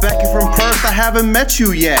 Rebecca from Perth, I haven't met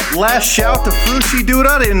you yet. Last shout to Frushi, dude,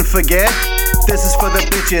 I didn't forget. This is for the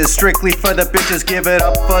bitches, strictly for the bitches. Give it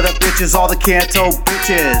up for the bitches, all the Canto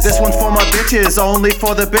bitches. This one's for my bitches, only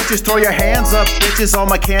for the bitches. Throw your hands up, bitches, all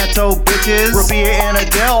my Canto bitches. Rabia and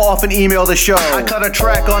Adele often email the show. I cut a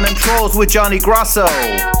track on them trolls with Johnny Grasso.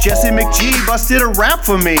 Jesse McGee busted a rap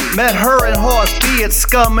for me. Met her and Horse B at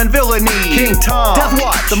Scum and Villainy. King Tom,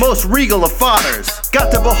 Deathwatch, the most regal of fathers.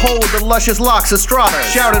 Got to behold the luscious locks of Strata.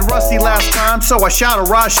 Shouted Rusty last time, so I shouted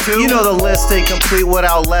Raj too. You know the list ain't complete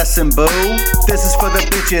without lesson, boo. This is for the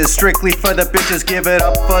bitches, strictly for the bitches. Give it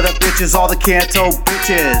up for the bitches, all the Canto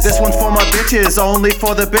bitches. This one's for my bitches, only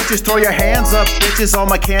for the bitches. Throw your hands up, bitches, all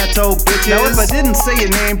my Canto bitches. Now if I didn't say your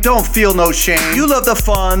name, don't feel no shame. You love the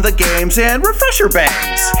fun, the games, and refresher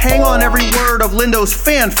bangs. Hang on every word of Lindo's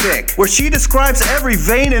fanfic, where she describes every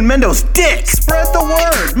vein in Mendo's dick. Spread the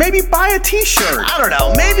word, maybe buy a t-shirt. I don't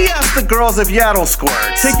know, maybe ask the girls if Yaddle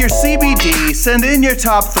squirts. Take your CBD, send in your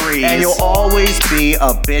top 3s, and you'll always be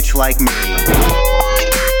a bitch like me.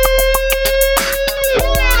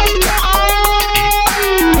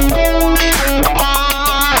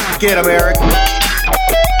 Get him, Eric.